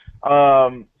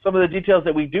 Some of the details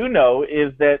that we do know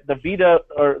is that the Vita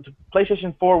or the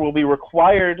PlayStation 4 will be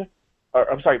required,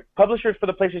 publishers for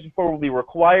the PlayStation 4 will be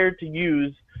required to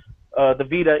use the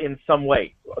Vita in some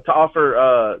way to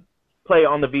offer play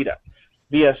on the Vita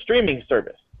via streaming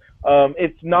service.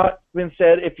 It's not been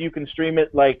said if you can stream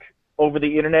it like over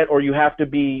the internet or you have to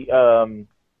be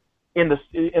in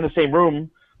the same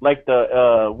room like the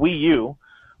Wii U,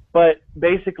 but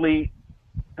basically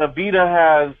the Vita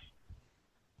has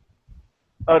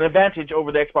an advantage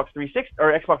over the Xbox 360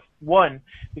 or Xbox One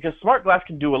because Smart Glass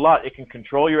can do a lot. It can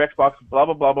control your Xbox, blah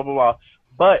blah blah blah blah blah.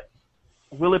 But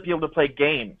will it be able to play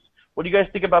games? What do you guys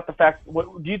think about the fact?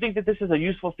 Do you think that this is a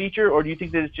useful feature, or do you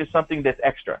think that it's just something that's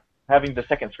extra, having the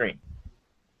second screen?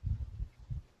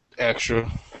 Extra.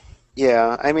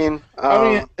 Yeah, I mean,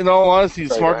 in all honesty,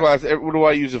 Smart Glass. What do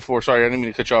I use it for? Sorry, I didn't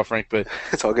mean to cut you off, Frank, but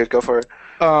it's all good. Go for it.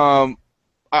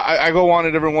 I go on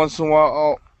it every once in a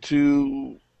while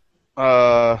to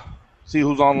see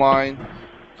who's online,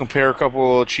 compare a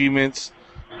couple of achievements.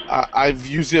 I've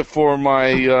used it for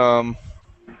my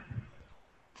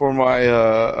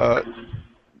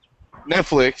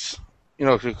Netflix,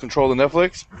 to control the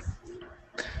Netflix.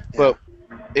 But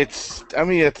at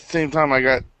the same time, I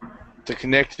got to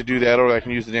connect to do that, or I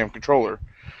can use the damn controller.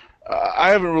 I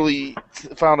haven't really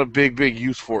found a big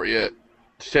use for it yet,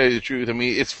 to tell you the truth. I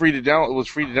mean, it's free to download. It was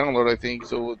free to download, I think,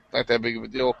 so it's not that big of a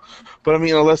deal. But I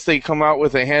mean, unless they come out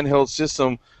with a handheld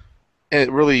system and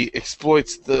it really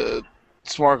exploits the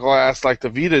Smart Glass like the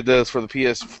Vita does for the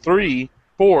PS3,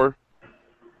 4,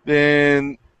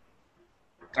 then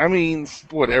I mean,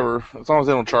 whatever. As long as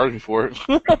they don't charge me for it.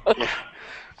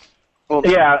 Well,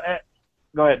 yeah.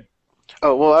 Go ahead.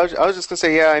 Oh well, I was just gonna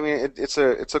say, yeah. I mean, it's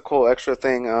a cool extra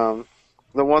thing. The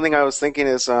one thing I was thinking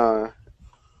is,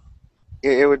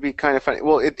 it would be kind of funny.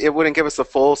 Well, it wouldn't give us the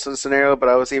full scenario, but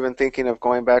I was even thinking of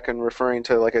going back and referring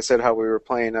to, like I said, how we were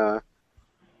playing.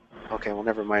 Okay, well,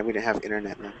 never mind. We didn't have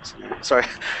internet in that scenario. Sorry,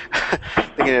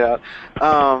 thinking it out.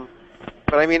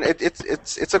 But I mean,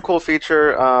 it's a cool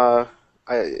feature.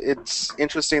 It's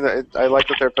interesting that I like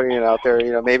that they're putting it out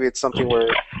there. Maybe it's something where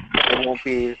it won't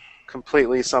be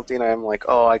completely something I'm like,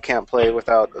 oh, I can't play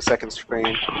without a second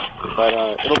screen. But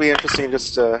it'll be interesting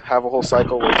just to have a whole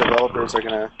cycle where developers are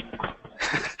gonna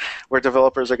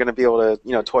be able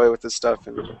to toy with this stuff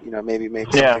and maybe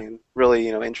make something really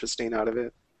interesting out of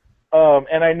it.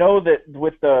 And I know that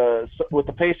with the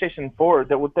PlayStation 4,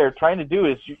 that what they're trying to do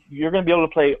is you're going to be able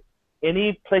to play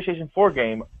any PlayStation 4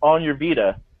 game on your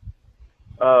Vita.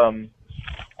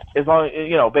 As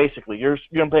long basically you're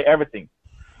going to play everything.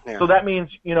 Yeah. So that means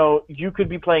you could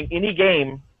be playing any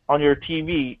game on your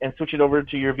TV and switch it over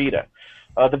to your Vita.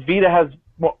 The Vita has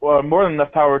more than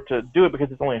enough power to do it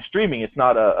because it's only a streaming. It's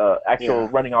not a actual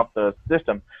running off the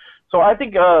system. So I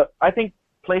think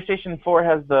PlayStation 4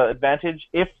 has the advantage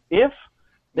if they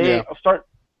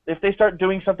start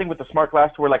doing something with the Smart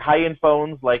Glass to where like high-end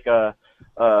phones like the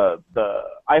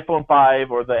iPhone 5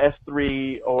 or the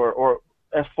S3 or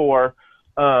S4,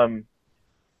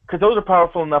 because those are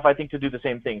powerful enough, I think, to do the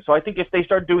same thing. So I think if they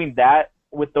start doing that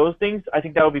with those things, I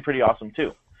think that would be pretty awesome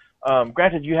too.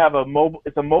 Granted, you have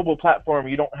it's a mobile platform.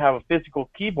 You don't have a physical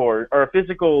keyboard or a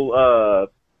physical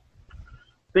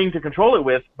thing to control it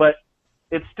with, but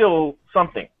it's still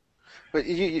something. But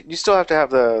you still have to have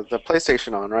the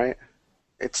PlayStation on, right?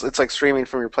 It's like streaming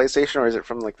from your PlayStation, or is it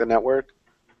from like the network?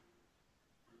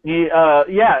 Yeah.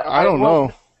 I don't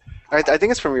know. I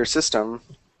think it's from your system,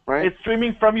 right? It's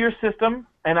streaming from your system,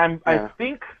 and I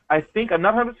think I'm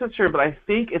not 100% sure, but I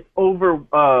think it's over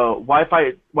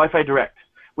Wi-Fi Direct,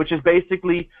 which is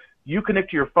basically you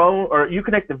connect to your phone or you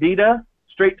connect the Vita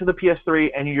straight to the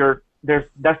PS3, and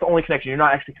that's the only connection. You're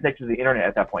not actually connected to the internet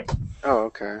at that point. Oh,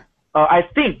 okay. I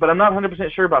think, but I'm not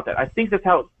 100% sure about that. I think that's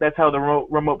how the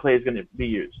remote play is going to be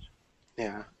used.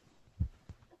 Yeah.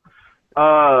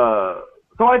 So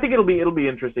I think it'll be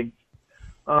interesting.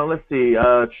 Let's see.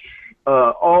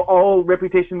 All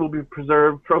reputation will be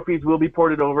preserved. Trophies will be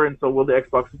ported over, and so will the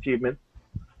Xbox achievements.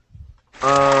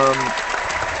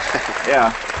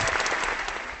 Yeah.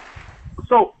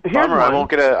 So here's Bummer, one.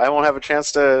 I won't have a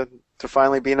chance to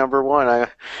finally be number one.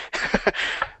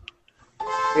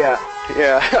 Yeah.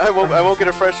 I won't get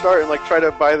a fresh start and like try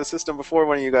to buy the system before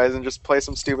one of you guys and just play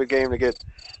some stupid game to get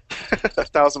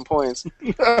 1,000 points.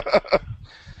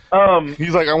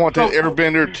 He's like, I want that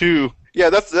Airbender too. Yeah,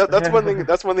 that's one thing.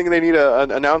 That's one thing they need to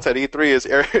announce at E3 is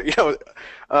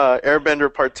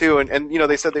Airbender Part 2, and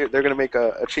they said they're going to make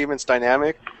achievements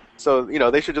dynamic. So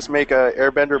they should just make a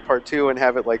Airbender Part 2 and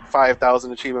have it like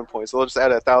 5,000 achievement points. So they'll just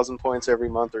add 1,000 points every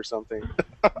month or something.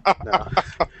 No,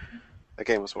 that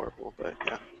game was horrible. But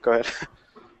yeah, go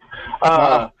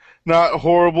ahead. Not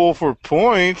horrible for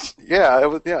points. Yeah, it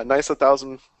was nice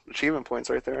 1,000 achievement points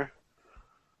right there,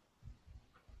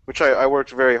 which I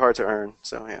worked very hard to earn.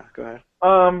 So yeah, go ahead.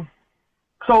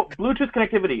 So Bluetooth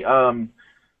connectivity.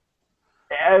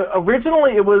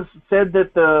 Originally it was said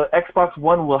that the Xbox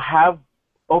One will have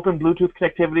open Bluetooth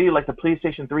connectivity like the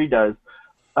PlayStation 3 does.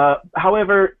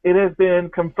 However, it has been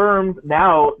confirmed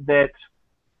now that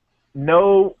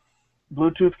no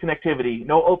Bluetooth connectivity,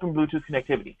 no open Bluetooth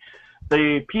connectivity.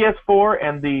 The PS4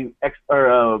 and the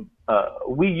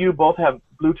Wii U both have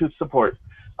Bluetooth support.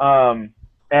 And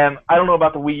I don't know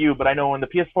about the Wii U, but I know in the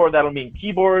PS4 that'll mean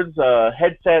keyboards,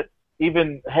 headsets,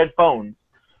 even headphones.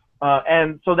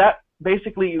 And so that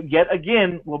basically, yet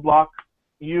again, will block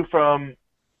you from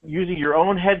using your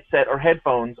own headset or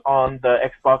headphones on the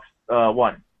Xbox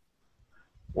One.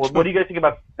 Well, what do you guys think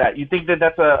about that? You think that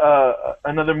that's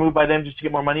another move by them just to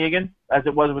get more money again, as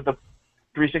it was with the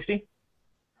 360?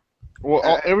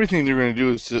 Well, everything they're going to do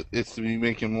is to be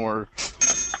making more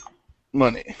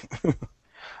money.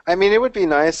 I mean, it would be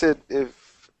nice if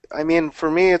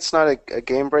for me, it's not a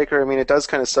game breaker. I mean, it does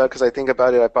kind of suck because I think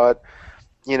about it. I bought,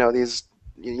 these,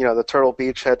 the Turtle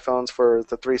Beach headphones for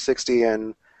the 360,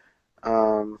 and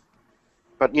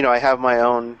but I have my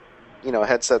own,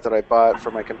 headset that I bought for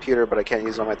my computer, but I can't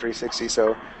use it on my 360.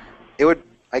 So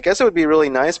I guess it would be really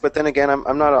nice. But then again,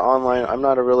 I'm not I'm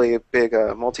not a really big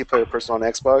multiplayer person on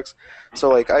Xbox. So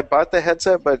like, I bought the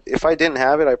headset, but if I didn't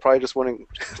have it, I probably just wouldn't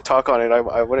talk on it.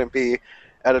 I wouldn't be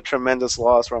at a tremendous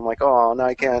loss where I'm like, oh, now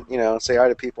I can't, say hi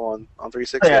to people on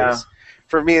 360. Yeah.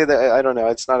 For me, I don't know.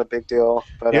 It's not a big deal.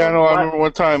 But yeah, no, I remember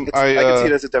one time I can see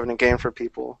it as a definite game for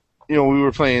people. We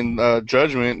were playing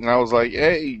Judgment, and I was like,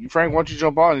 hey, Frank, why don't you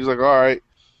jump on? He's like, all right.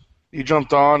 He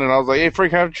jumped on, and I was like, hey,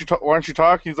 Frank, why don't you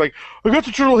talk? He's like, I got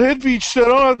the Turtle Head Beach set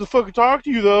on. I have to fucking talk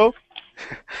to you, though.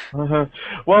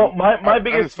 Well, my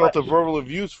biggest... I just felt a verbal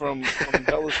abuse from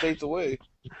hella states away.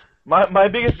 My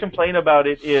biggest complaint about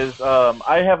it is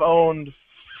I have owned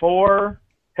 4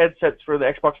 headsets for the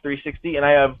Xbox 360, and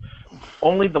I have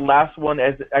only the last one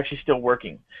as actually still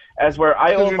working. As where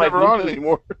I own my never Bluetooth... on it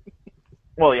anymore.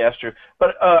 Well, yeah, that's true.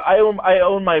 But I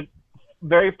own my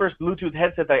very first Bluetooth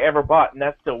headset that I ever bought, and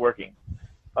that's still working.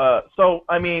 So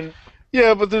I mean.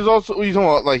 Yeah, but there's also you talking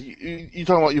about like you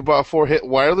talking about you bought 4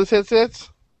 wireless headsets.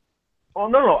 Oh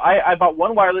no! I bought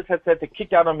one wireless headset that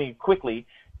kicked out on me quickly,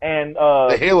 and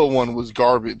the Halo one was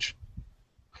garbage.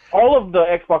 All of the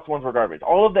Xbox ones were garbage.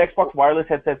 All of the Xbox wireless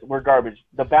headsets were garbage.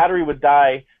 The battery would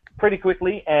die pretty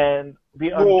quickly and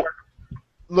be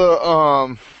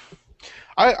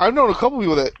I've known a couple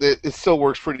people that it still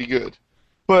works pretty good,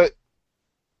 but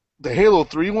the Halo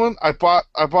 3 one, I bought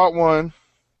one,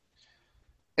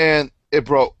 and it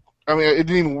broke. I mean, it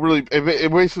didn't even really.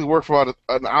 It basically worked for about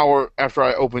an hour after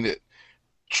I opened it.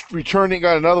 Returned it,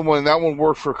 got another one, and that one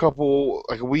worked for a couple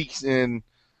weeks after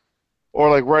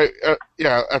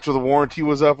the warranty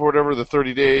was up or whatever, the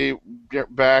 30-day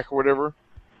back or whatever.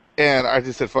 And I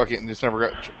just said fuck it and just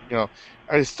never got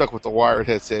I just stuck with the wired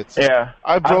headsets. Yeah,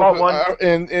 I broke one,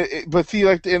 but see,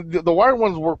 the wired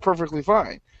ones work perfectly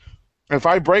fine. If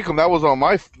I break them, that was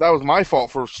my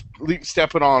fault for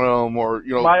stepping on them or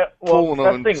pulling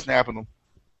them and snapping them.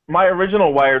 My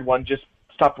original wired one just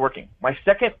stopped working. My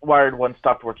second wired one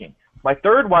stopped working. My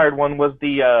third wired one was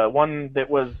the one that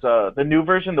was the new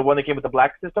version, the one that came with the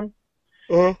black system.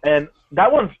 Uh-huh. And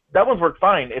that one's worked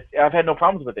fine. I've had no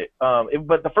problems with it.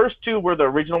 But the first 2 were the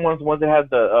original ones, the ones that had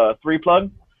the 3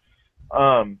 plug.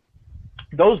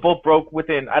 Those both broke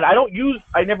within. And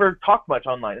I never talk much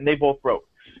online, and they both broke.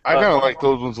 I kind of like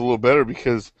those ones a little better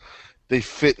because they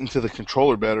fit into the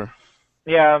controller better.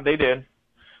 Yeah, they did.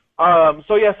 So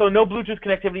no Bluetooth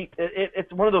connectivity.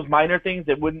 It's one of those minor things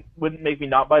that wouldn't make me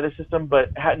not buy the system, but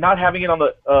not having it on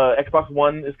the Xbox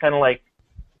One is kind of like,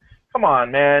 come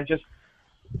on, man, just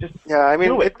yeah, I mean,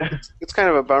 do it. It's kind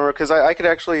of a bummer because I could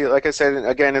actually, like I said,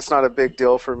 again, it's not a big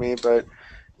deal for me, but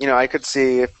I could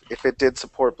see if it did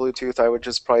support Bluetooth, I would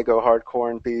just probably go hardcore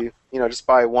and be, just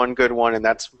buy one good one, and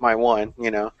that's my one,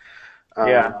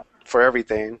 for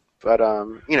everything. But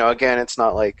again, it's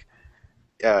not like,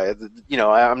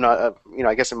 I'm not,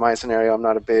 I guess in my scenario, I'm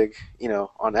not a big,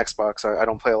 on Xbox, I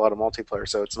don't play a lot of multiplayer,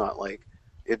 so it's not like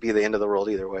it'd be the end of the world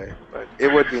either way. But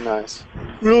it would be nice.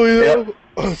 Really though?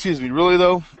 Excuse me. Really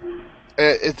though?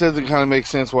 it doesn't kind of make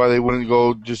sense why they wouldn't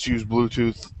go just use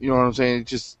Bluetooth. You know what I'm saying?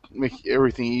 Just make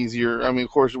everything easier. I mean,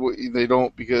 of course they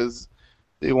don't because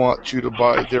they want you to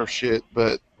buy their shit.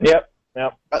 But Yep.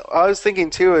 I was thinking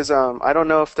too is I don't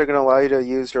know if they're going to allow you to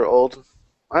use your old.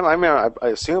 I mean, I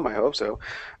assume, I hope so.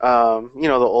 You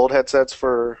know, the old headsets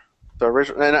for the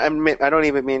original, and I don't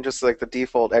even mean just like the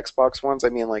default Xbox ones. I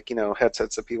mean like, you know,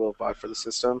 headsets that people have bought for the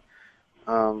system.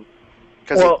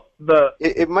 Because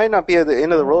it might not be at the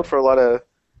end of the world for a lot of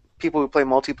people who play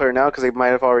multiplayer now because they might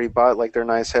have already bought like their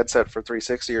nice headset for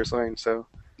 360 or something. So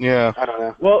yeah, I don't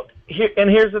know. Well,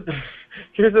 here's the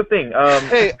thing.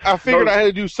 Hey, I figured I had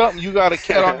to do something. You got a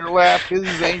cat on your lap. He's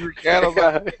an angry cat. I was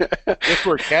like, guess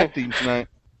we're a cat team tonight.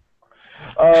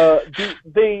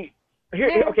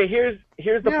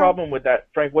 Here's the problem with that,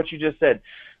 Frank. What you just said.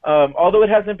 Although it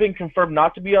hasn't been confirmed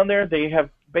not to be on there, they have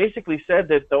basically said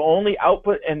that the only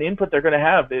output and input they're going to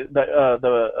have,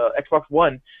 the Xbox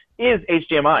One, is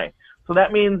HDMI. So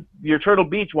that means your Turtle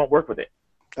Beach won't work with it.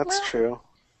 That's true.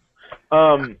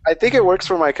 I think it works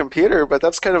for my computer, but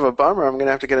that's kind of a bummer. I'm going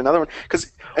to have to get another one.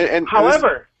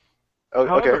 However,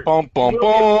 Bum, bum,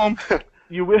 bum.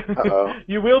 you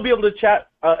will be able to chat.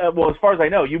 Well, as far as I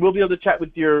know, you will be able to chat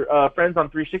with your friends on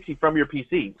 360 from your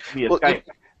PC via Skype.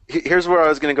 Here's where I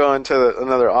was going to go into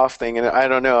another off thing, and I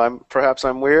don't know. Perhaps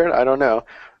I'm weird. I don't know.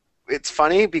 It's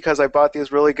funny because I bought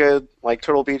these really good like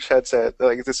Turtle Beach headset,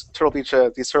 like these Turtle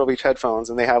Beach headphones,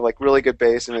 and they have like really good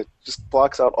bass, and it just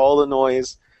blocks out all the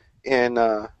noise and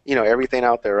you know, everything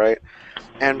out there, right?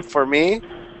 And for me,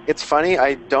 it's funny.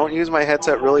 I don't use my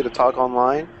headset really to talk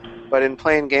online, but in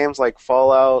playing games like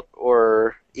Fallout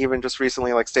or even just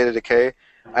recently like State of Decay,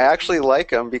 I actually like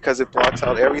them because it blocks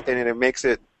out everything and it makes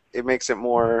it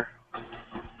more.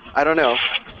 I don't know.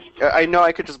 I know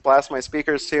I could just blast my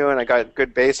speakers too, and I got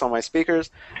good bass on my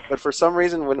speakers. But for some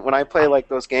reason, when I play like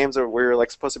those games where you're like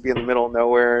supposed to be in the middle of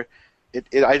nowhere,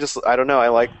 I don't know. I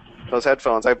like those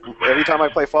headphones. Every time I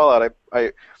play Fallout,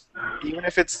 I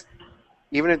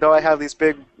even though I have these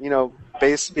big, you know,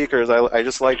 bass speakers, I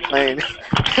just like playing.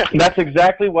 That's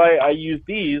exactly why I use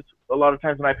these a lot of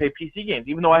times when I play PC games.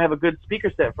 Even though I have a good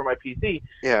speaker set for my PC,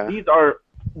 yeah. These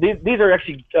are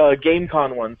actually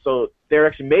GameCon ones, so they're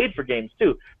actually made for games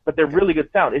too. But they're really good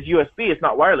sound. It's USB, it's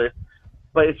not wireless,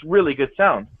 but it's really good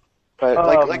sound. But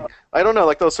like I don't know,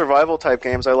 like those survival type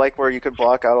games, I like where you could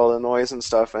block out all the noise and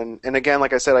stuff. And again,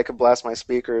 like I said, I could blast my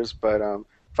speakers. But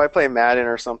if I play Madden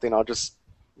or something, I'll just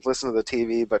listen to the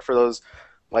TV. But for those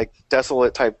like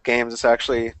desolate type games, it's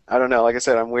actually, I don't know. Like I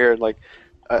said, I'm weird. Like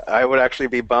I would actually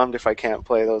be bummed if I can't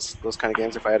play those kind of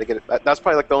games if I had to get it. That's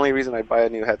probably like the only reason I'd buy a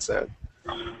new headset.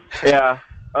 Yeah.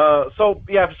 So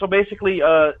basically,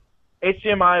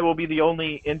 HDMI will be the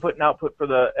only input and output for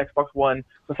the Xbox One,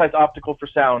 besides optical for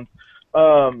sound.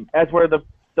 As where the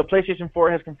PlayStation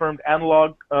 4 has confirmed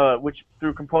analog, which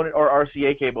through component or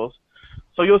RCA cables.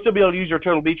 So you'll still be able to use your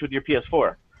Turtle Beach with your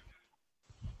PS4.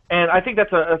 And I think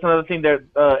that's another thing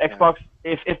that Xbox,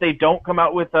 if they don't come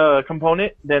out with a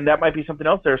component, then that might be something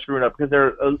else they're screwing up, because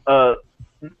they're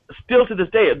still to this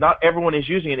day, not everyone is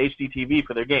using an HD TV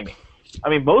for their gaming. I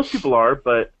mean, most people are,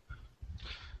 but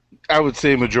I would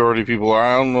say majority of people are.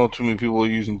 I don't know too many people are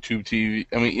using tube TV.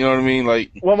 I mean, you know what I mean?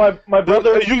 Like, well, my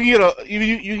brother, you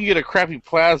can get a crappy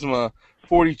plasma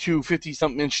 42, 50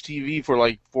 something inch TV for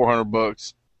like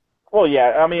 $400. Well,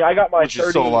 yeah. I mean, I got my which is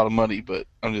still a lot of money, but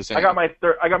I'm just saying. I got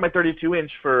my 32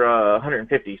 inch for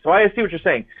 150. So I see what you're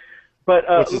saying. But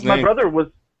What's his my name? brother was,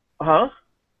 Oh,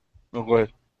 go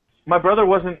ahead. My brother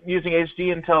wasn't using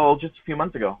HD until just a few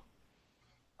months ago.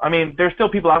 I mean, there's still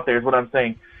people out there, is what I'm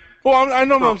saying. Well, I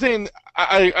know what I'm saying.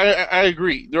 I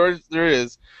agree. There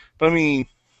is, but I mean,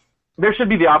 there should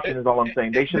be the option. Is all I'm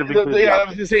saying. They should have included the option. I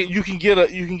was just saying you can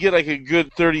get like a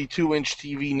good 32 inch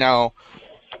TV now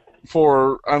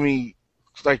for, I mean,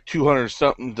 like $200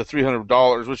 something to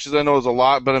 $300, which is, I know is a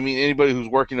lot, but I mean, anybody who's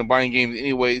working and buying games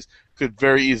anyways could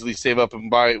very easily save up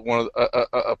and buy one of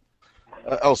a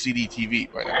LCD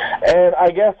TV right now. And I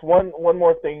guess one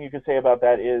more thing you could say about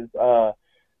that is,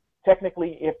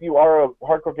 technically, if you are a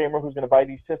hardcore gamer who's going to buy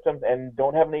these systems and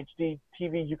don't have an HD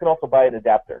TV, you can also buy an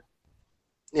adapter.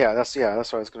 Yeah, that's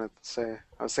what I was going to say.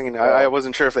 I was thinking, I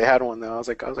wasn't sure if they had one though. I was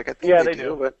like, I think they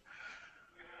do. But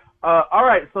all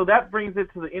right, so that brings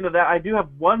it to the end of that. I do have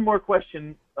one more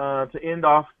question to end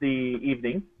off the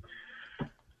evening.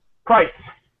 Price.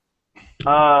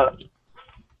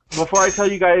 Before I tell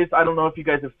you guys, I don't know if you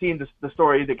guys have seen the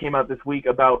story that came out this week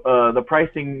about the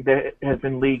pricing that has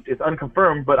been leaked. It's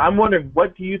unconfirmed, but I'm wondering,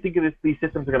 what do you think these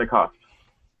systems are going to cost?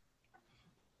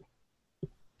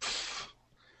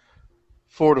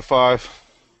 $4 to $5.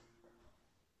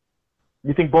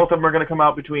 You think both of them are going to come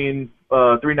out between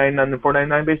 $399 and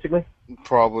 $499, basically?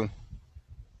 Probably.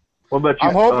 What about you?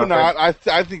 I'm hoping not.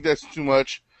 I think that's too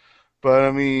much. But,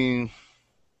 I mean,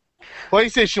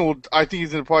 PlayStation will. I think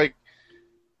is probably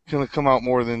going to come out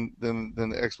more than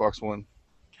the Xbox One.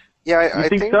 Yeah, You I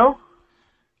think think so?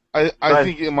 I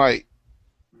think it might.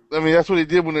 I mean, that's what it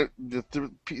did when the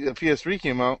PS3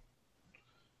 came out.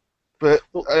 But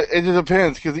it just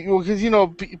depends because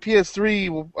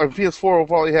PS3 or PS4 will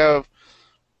probably have.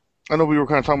 I know we were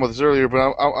kind of talking about this earlier,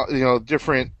 but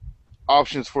different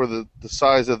options for the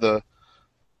size of the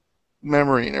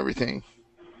memory and everything.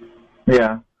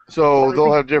 Yeah. So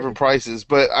they'll have different prices,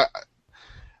 but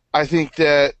I think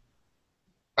that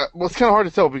it's kind of hard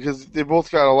to tell because they both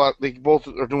got a lot. They both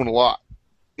are doing a lot.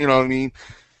 You know what I mean?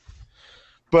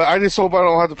 But I just hope I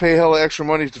don't have to pay hella extra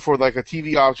money for like a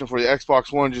TV option for the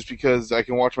Xbox One just because I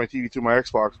can watch my TV through my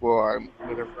Xbox. Well, I don't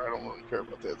really care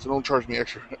about that. So don't charge me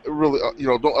extra. Really,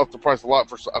 don't up the price a lot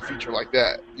for a feature like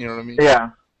that. You know what I mean? Yeah.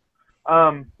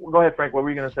 Go ahead, Frank. What were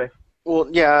you gonna say? Well,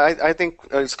 yeah, I think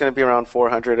it's going to be around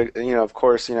 400. Of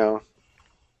course, in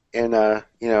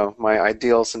my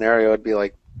ideal scenario, it'd be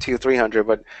like 200-300.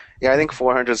 But yeah, I think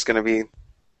 400 is going to be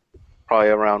probably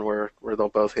around where they'll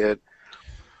both hit.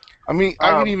 I mean,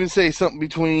 I could even say something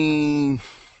between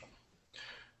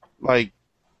like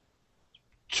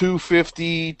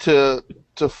 250 to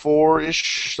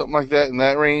 4-ish, something like that in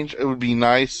that range. It would be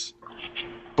nice,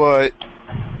 but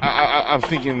I'm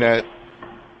thinking that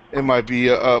it might be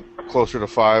up closer to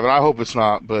 5, and I hope it's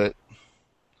not. But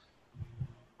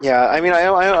yeah, I mean,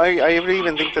 I would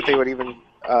even think that they would even.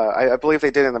 I believe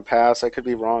they did in the past. I could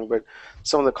be wrong, but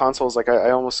some of the consoles, like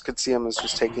I almost could see them as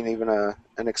just taking even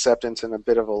an acceptance and a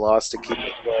bit of a loss to keep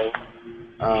it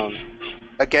low.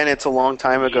 Again, it's a long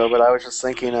time ago, but I was just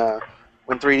thinking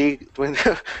when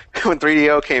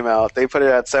 3DO came out, they put it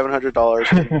at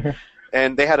 $700,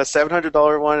 and they had a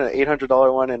 $700 one, an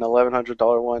 $800 one, and an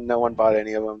 $1,100 one. No one bought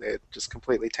any of them. They just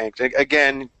completely tanked.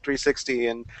 Again, 360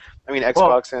 and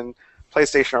Xbox and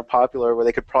PlayStation are popular, where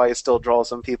they could probably still draw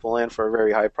some people in for a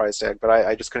very high price tag, but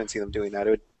I just couldn't see them doing that. It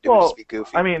would just be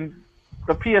goofy. I mean,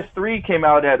 the PS3 came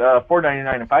out at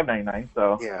 $499 and $599,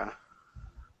 so yeah.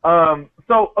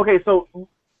 So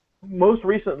most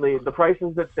recently, the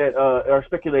prices that are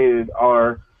speculated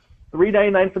are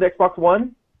 $399 for the Xbox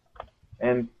One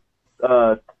and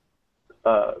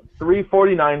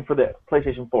 $349 for the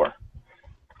PlayStation 4.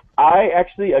 I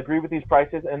actually agree with these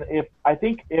prices, and if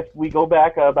we go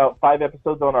back about 5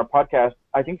 episodes on our podcast,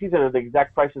 I think these are the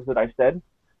exact prices that I said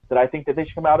that I think that they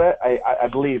should come out at. I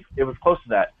believe it was close to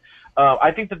that.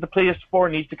 I think that the PS4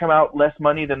 needs to come out less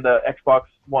money than the Xbox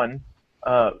One,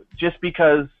 just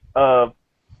because Xbox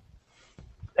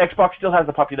still has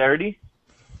the popularity.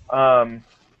 I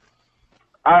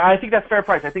think that's fair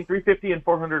price. I think $350 and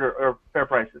 $400 are fair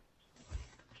prices.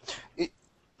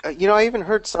 I even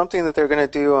heard something that they're going to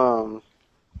do.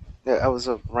 That was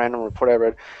a random report I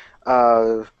read.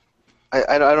 I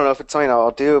don't know if it's something I'll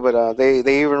do, but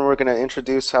they even were going to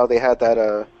introduce how they had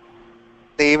that.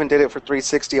 They even did it for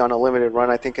 360 on a limited run,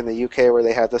 I think, in the UK, where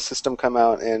they had the system come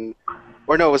out, it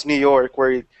was New York,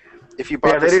 where if you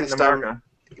bought the system,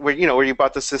 where you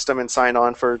bought the system and signed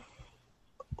on for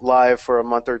live for a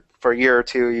month or for a year or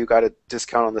two, you got a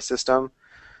discount on the system.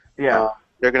 Yeah.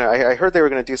 I heard they were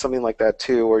gonna do something like that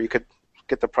too, where you could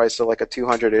get the price to like a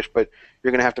 200-ish, but you're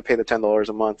gonna have to pay the $10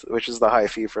 a month, which is the high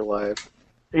fee for live.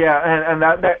 Yeah, and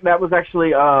that was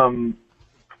actually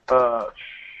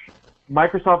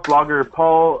Microsoft blogger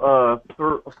Paul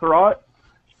Thurrott.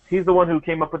 He's the one who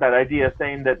came up with that idea,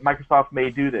 saying that Microsoft may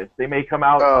do this. They may come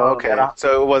out. Oh, okay.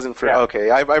 So it wasn't for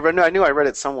okay. I knew I read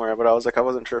it somewhere, but I was like, I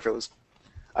wasn't sure if it was.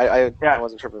 I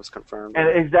wasn't sure if it was confirmed. And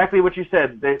exactly what you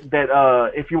said,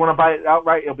 that if you want to buy it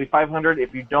outright, it'll be $500.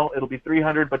 If you don't, it'll be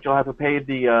 $300, but you'll have to pay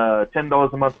the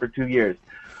 $10 a month for 2 years.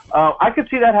 I could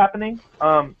see that happening.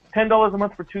 $10 a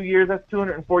month for 2 years, that's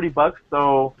 $240.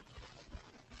 So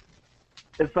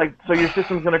it's like, so your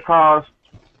system's going to cost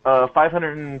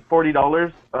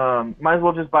 $540. Might as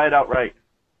well just buy it outright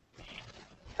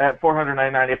at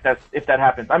 $499 if that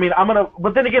happens. I mean,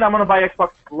 but then again, I'm gonna buy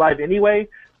Xbox Live anyway.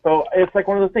 So it's like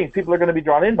one of those things. People are going to be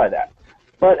drawn in by that.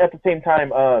 But at the same time,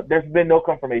 there's been no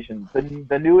confirmation.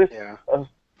 The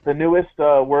newest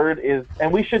word is,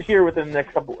 and we should hear within the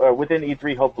next couple, within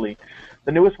E3 hopefully,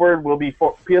 the newest word will be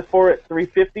for PS4 at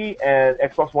 $350 and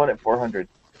Xbox One at $400.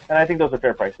 And I think those are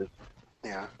fair prices.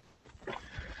 Yeah.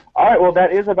 All right. Well,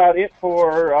 that is about it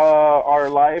for our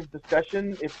live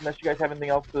discussion. Unless you guys have anything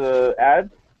else to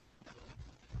add.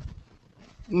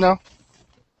 No.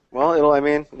 Well,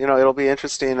 it'll be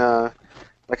interesting.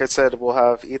 Like I said, we'll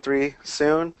have E3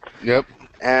 soon. Yep.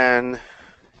 And,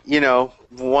 as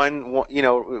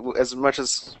much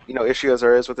as issue as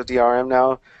there is with the DRM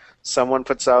now, someone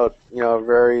puts out a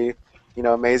very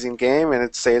amazing game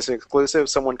and say it's an exclusive,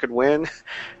 someone could win,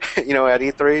 at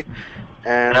E3,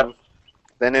 and Yep.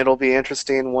 then it'll be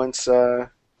interesting once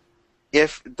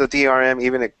if the DRM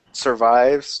even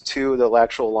survives to the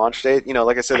actual launch date.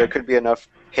 Like I said, there could be enough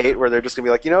hate where they're just gonna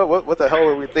be like, what the hell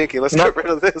were we thinking? Let's get rid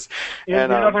of this. You're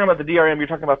not talking about the DRM. You're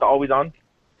talking about the always on.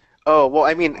 Oh well,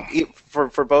 I mean,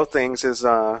 for both things is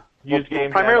Used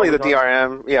games primarily and the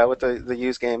DRM, with the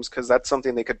used games, because that's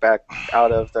something they could back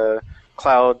out of. The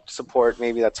cloud support,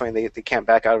 maybe that's something they can't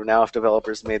back out of now if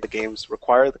developers made the games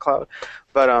require the cloud.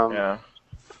 But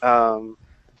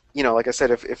like I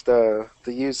said, if the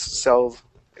used sell,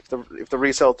 if the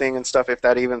resale thing and stuff, if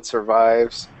that even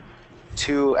survives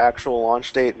to actual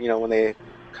launch date,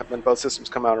 when both systems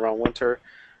come out around winter,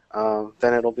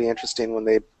 then it'll be interesting when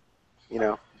they,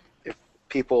 if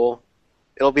people,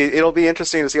 it'll be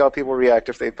interesting to see how people react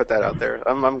if they put that out there.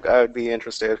 I would be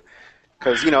interested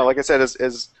because like I said,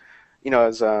 as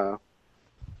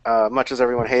much as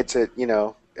everyone hates it,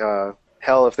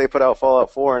 hell, if they put out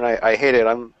Fallout 4 and I hate it,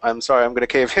 I'm sorry, I'm gonna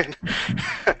cave in.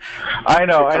 I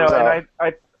know, and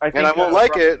I think, and I won't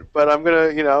like it, but I'm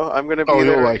gonna be Oh,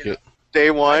 there you'll like it. day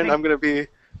one. I'm gonna be,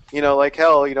 like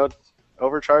hell,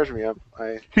 overcharge me.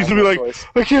 He's gonna be like,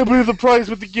 I can't believe the price,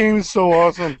 but the game is so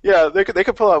awesome. Yeah, they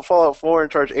could pull out Fallout 4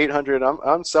 and charge $800.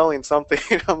 I'm selling something.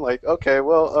 I'm like, okay,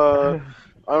 well,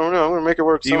 I don't know. I'm gonna make it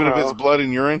work Even somehow. if it's blood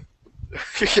and urine.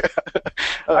 Yeah.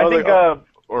 I think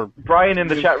Or Brian in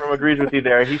the chat room agrees with you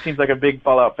there. He seems like a big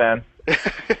Fallout fan.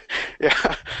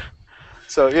 Yeah.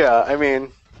 So yeah, I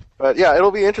mean, but yeah,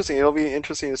 it'll be interesting. It'll be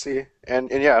interesting to see. And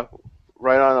yeah,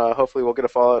 right on. Hopefully, we'll get a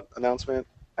Fallout announcement.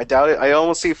 I doubt it. I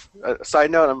almost see.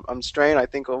 Side note: I'm strained. I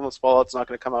think almost Fallout's not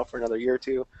going to come out for another year or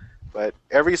two. But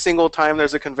every single time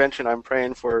there's a convention, I'm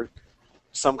praying for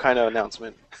some kind of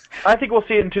announcement. I think we'll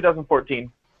see it in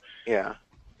 2014. Yeah.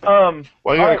 why you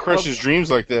gotta right, crush his dreams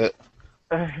like that?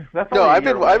 That's No, only a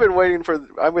year I've away. been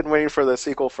waiting for the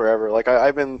sequel forever. Like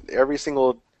I've been every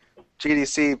single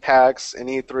GDC, PAX, and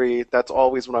E3. That's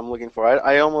always what I'm looking for.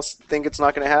 I almost think it's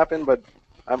not going to happen, but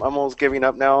I'm almost giving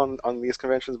up now on these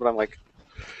conventions. But I'm like,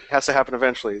 it has to happen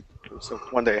eventually. So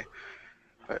one day.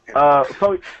 But, yeah.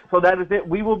 So that is it.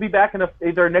 We will be back in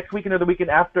either next weekend or the weekend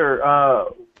after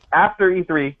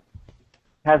E3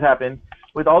 has happened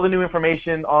with all the new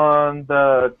information on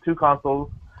the two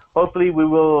consoles. Hopefully, we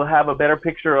will have a better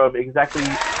picture of exactly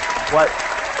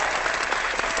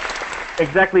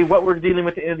what we're dealing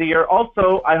with at the end of the year.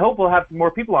 Also, I hope we'll have some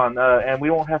more people on, and we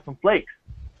won't have some flakes.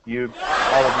 All of you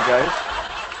guys.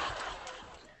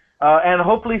 And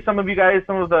hopefully some of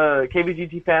the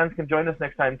KVGT fans can join us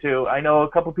next time too. I know a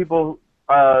couple people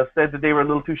said that they were a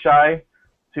little too shy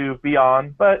to be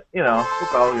on, but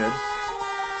it's all good.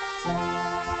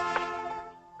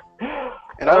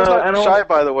 And I was not shy,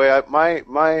 by the way. My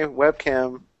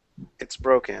webcam, it's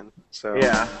broken. So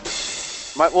Yeah.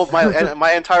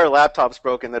 my entire laptop's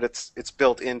broken that it's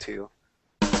built into.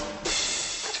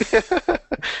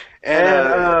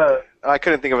 and I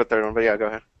couldn't think of a third one, but yeah, go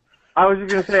ahead. I was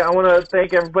just going to say, I want to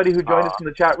thank everybody who joined us in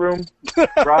the chat room.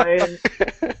 Brian,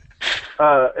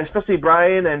 especially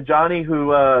Brian and Johnny, who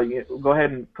go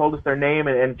ahead and told us their name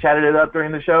and chatted it up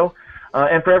during the show.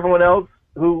 And for everyone else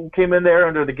who came in there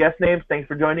under the guest names, thanks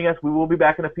for joining us. We will be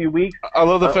back in a few weeks. I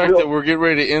love the fact that we're getting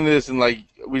ready to end this, and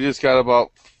we just got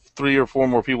about 3 or 4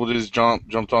 more people just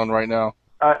jumped on right now.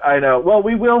 I know. Well,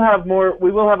 we will have more.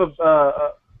 We will have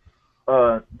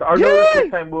our notice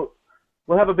next time.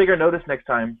 We'll have a bigger notice next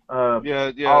time.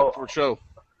 For sure.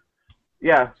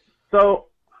 Yeah. So,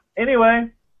 anyway,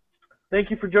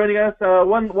 thank you for joining us.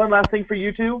 One last thing for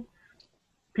you two.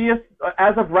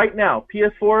 As of right now,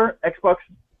 PS4, Xbox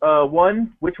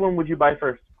One, which one would you buy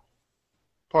first?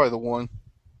 Probably the one.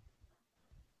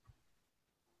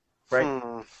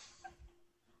 Right.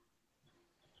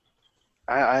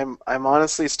 I'm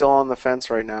honestly still on the fence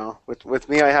right now. With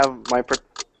me, I have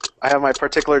my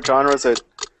particular genres that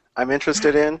I'm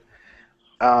interested in.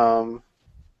 I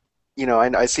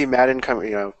see Madden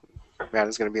coming.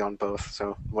 Madden's going to be on both,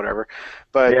 so whatever.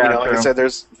 But like I said,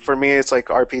 for me, it's like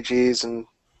RPGs and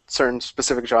certain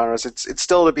specific genres. It's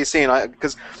still to be seen.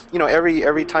 Because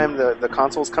every time the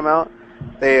consoles come out,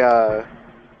 they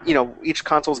each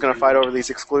console is going to fight over these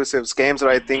exclusives. Games that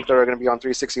I think that are going to be on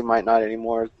 360 might not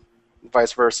anymore,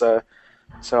 vice versa.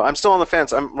 So I'm still on the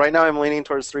fence. Right now I'm leaning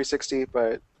towards 360,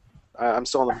 but I'm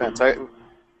still on the fence.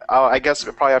 I guess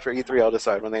probably after E3 I'll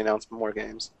decide when they announce more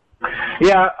games.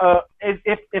 Yeah,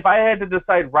 if I had to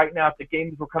decide right now if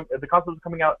the consoles were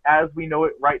coming out as we know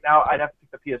it right now, I'd have to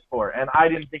pick the PS4, and I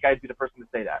didn't think I'd be the person to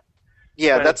say that.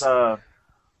 Yeah, because, that's. Oh,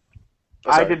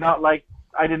 I sorry. did not like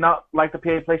the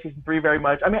PlayStation 3 very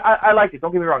much. I mean, I liked it.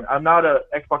 Don't get me wrong. I'm not a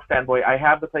Xbox fanboy. I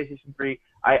have the PlayStation 3.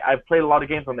 I've played a lot of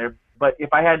games on there. But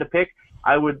if I had to pick,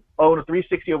 I would own a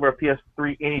 360 over a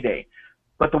PS3 any day.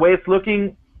 But the way it's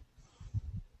looking,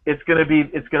 it's gonna be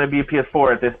a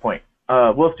PS4 at this point.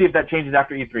 We'll see if that changes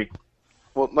after E3.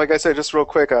 Well, like I said, just real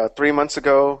quick, 3 months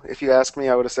ago, if you asked me,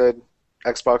 I would have said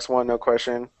Xbox One, no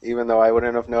question, even though I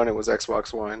wouldn't have known it was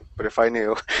Xbox One. But if I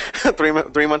knew,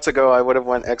 3 months ago, I would have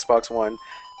went Xbox One.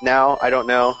 Now, I don't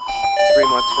know. 3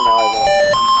 months from now, I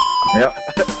will. Yep.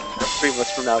 3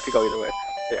 months from now, it could go either way.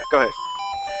 Yeah, go ahead.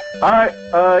 All right.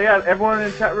 Yeah, everyone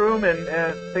in the chat room, and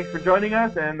thanks for joining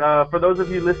us. And for those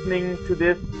of you listening to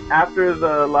this after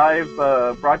the live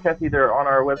broadcast, either on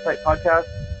our website podcast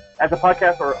as a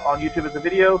podcast or on YouTube as a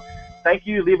video, thank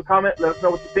you. Leave a comment. Let us know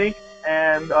what you think.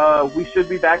 And we should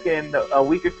be back in a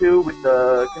week or two with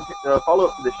the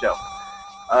follow-up to this show.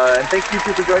 And thank you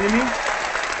two for joining me.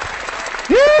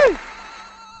 Woo!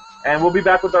 And we'll be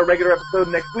back with our regular episode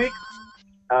next week.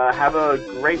 Have a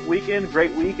great weekend,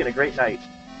 great week, and a great night.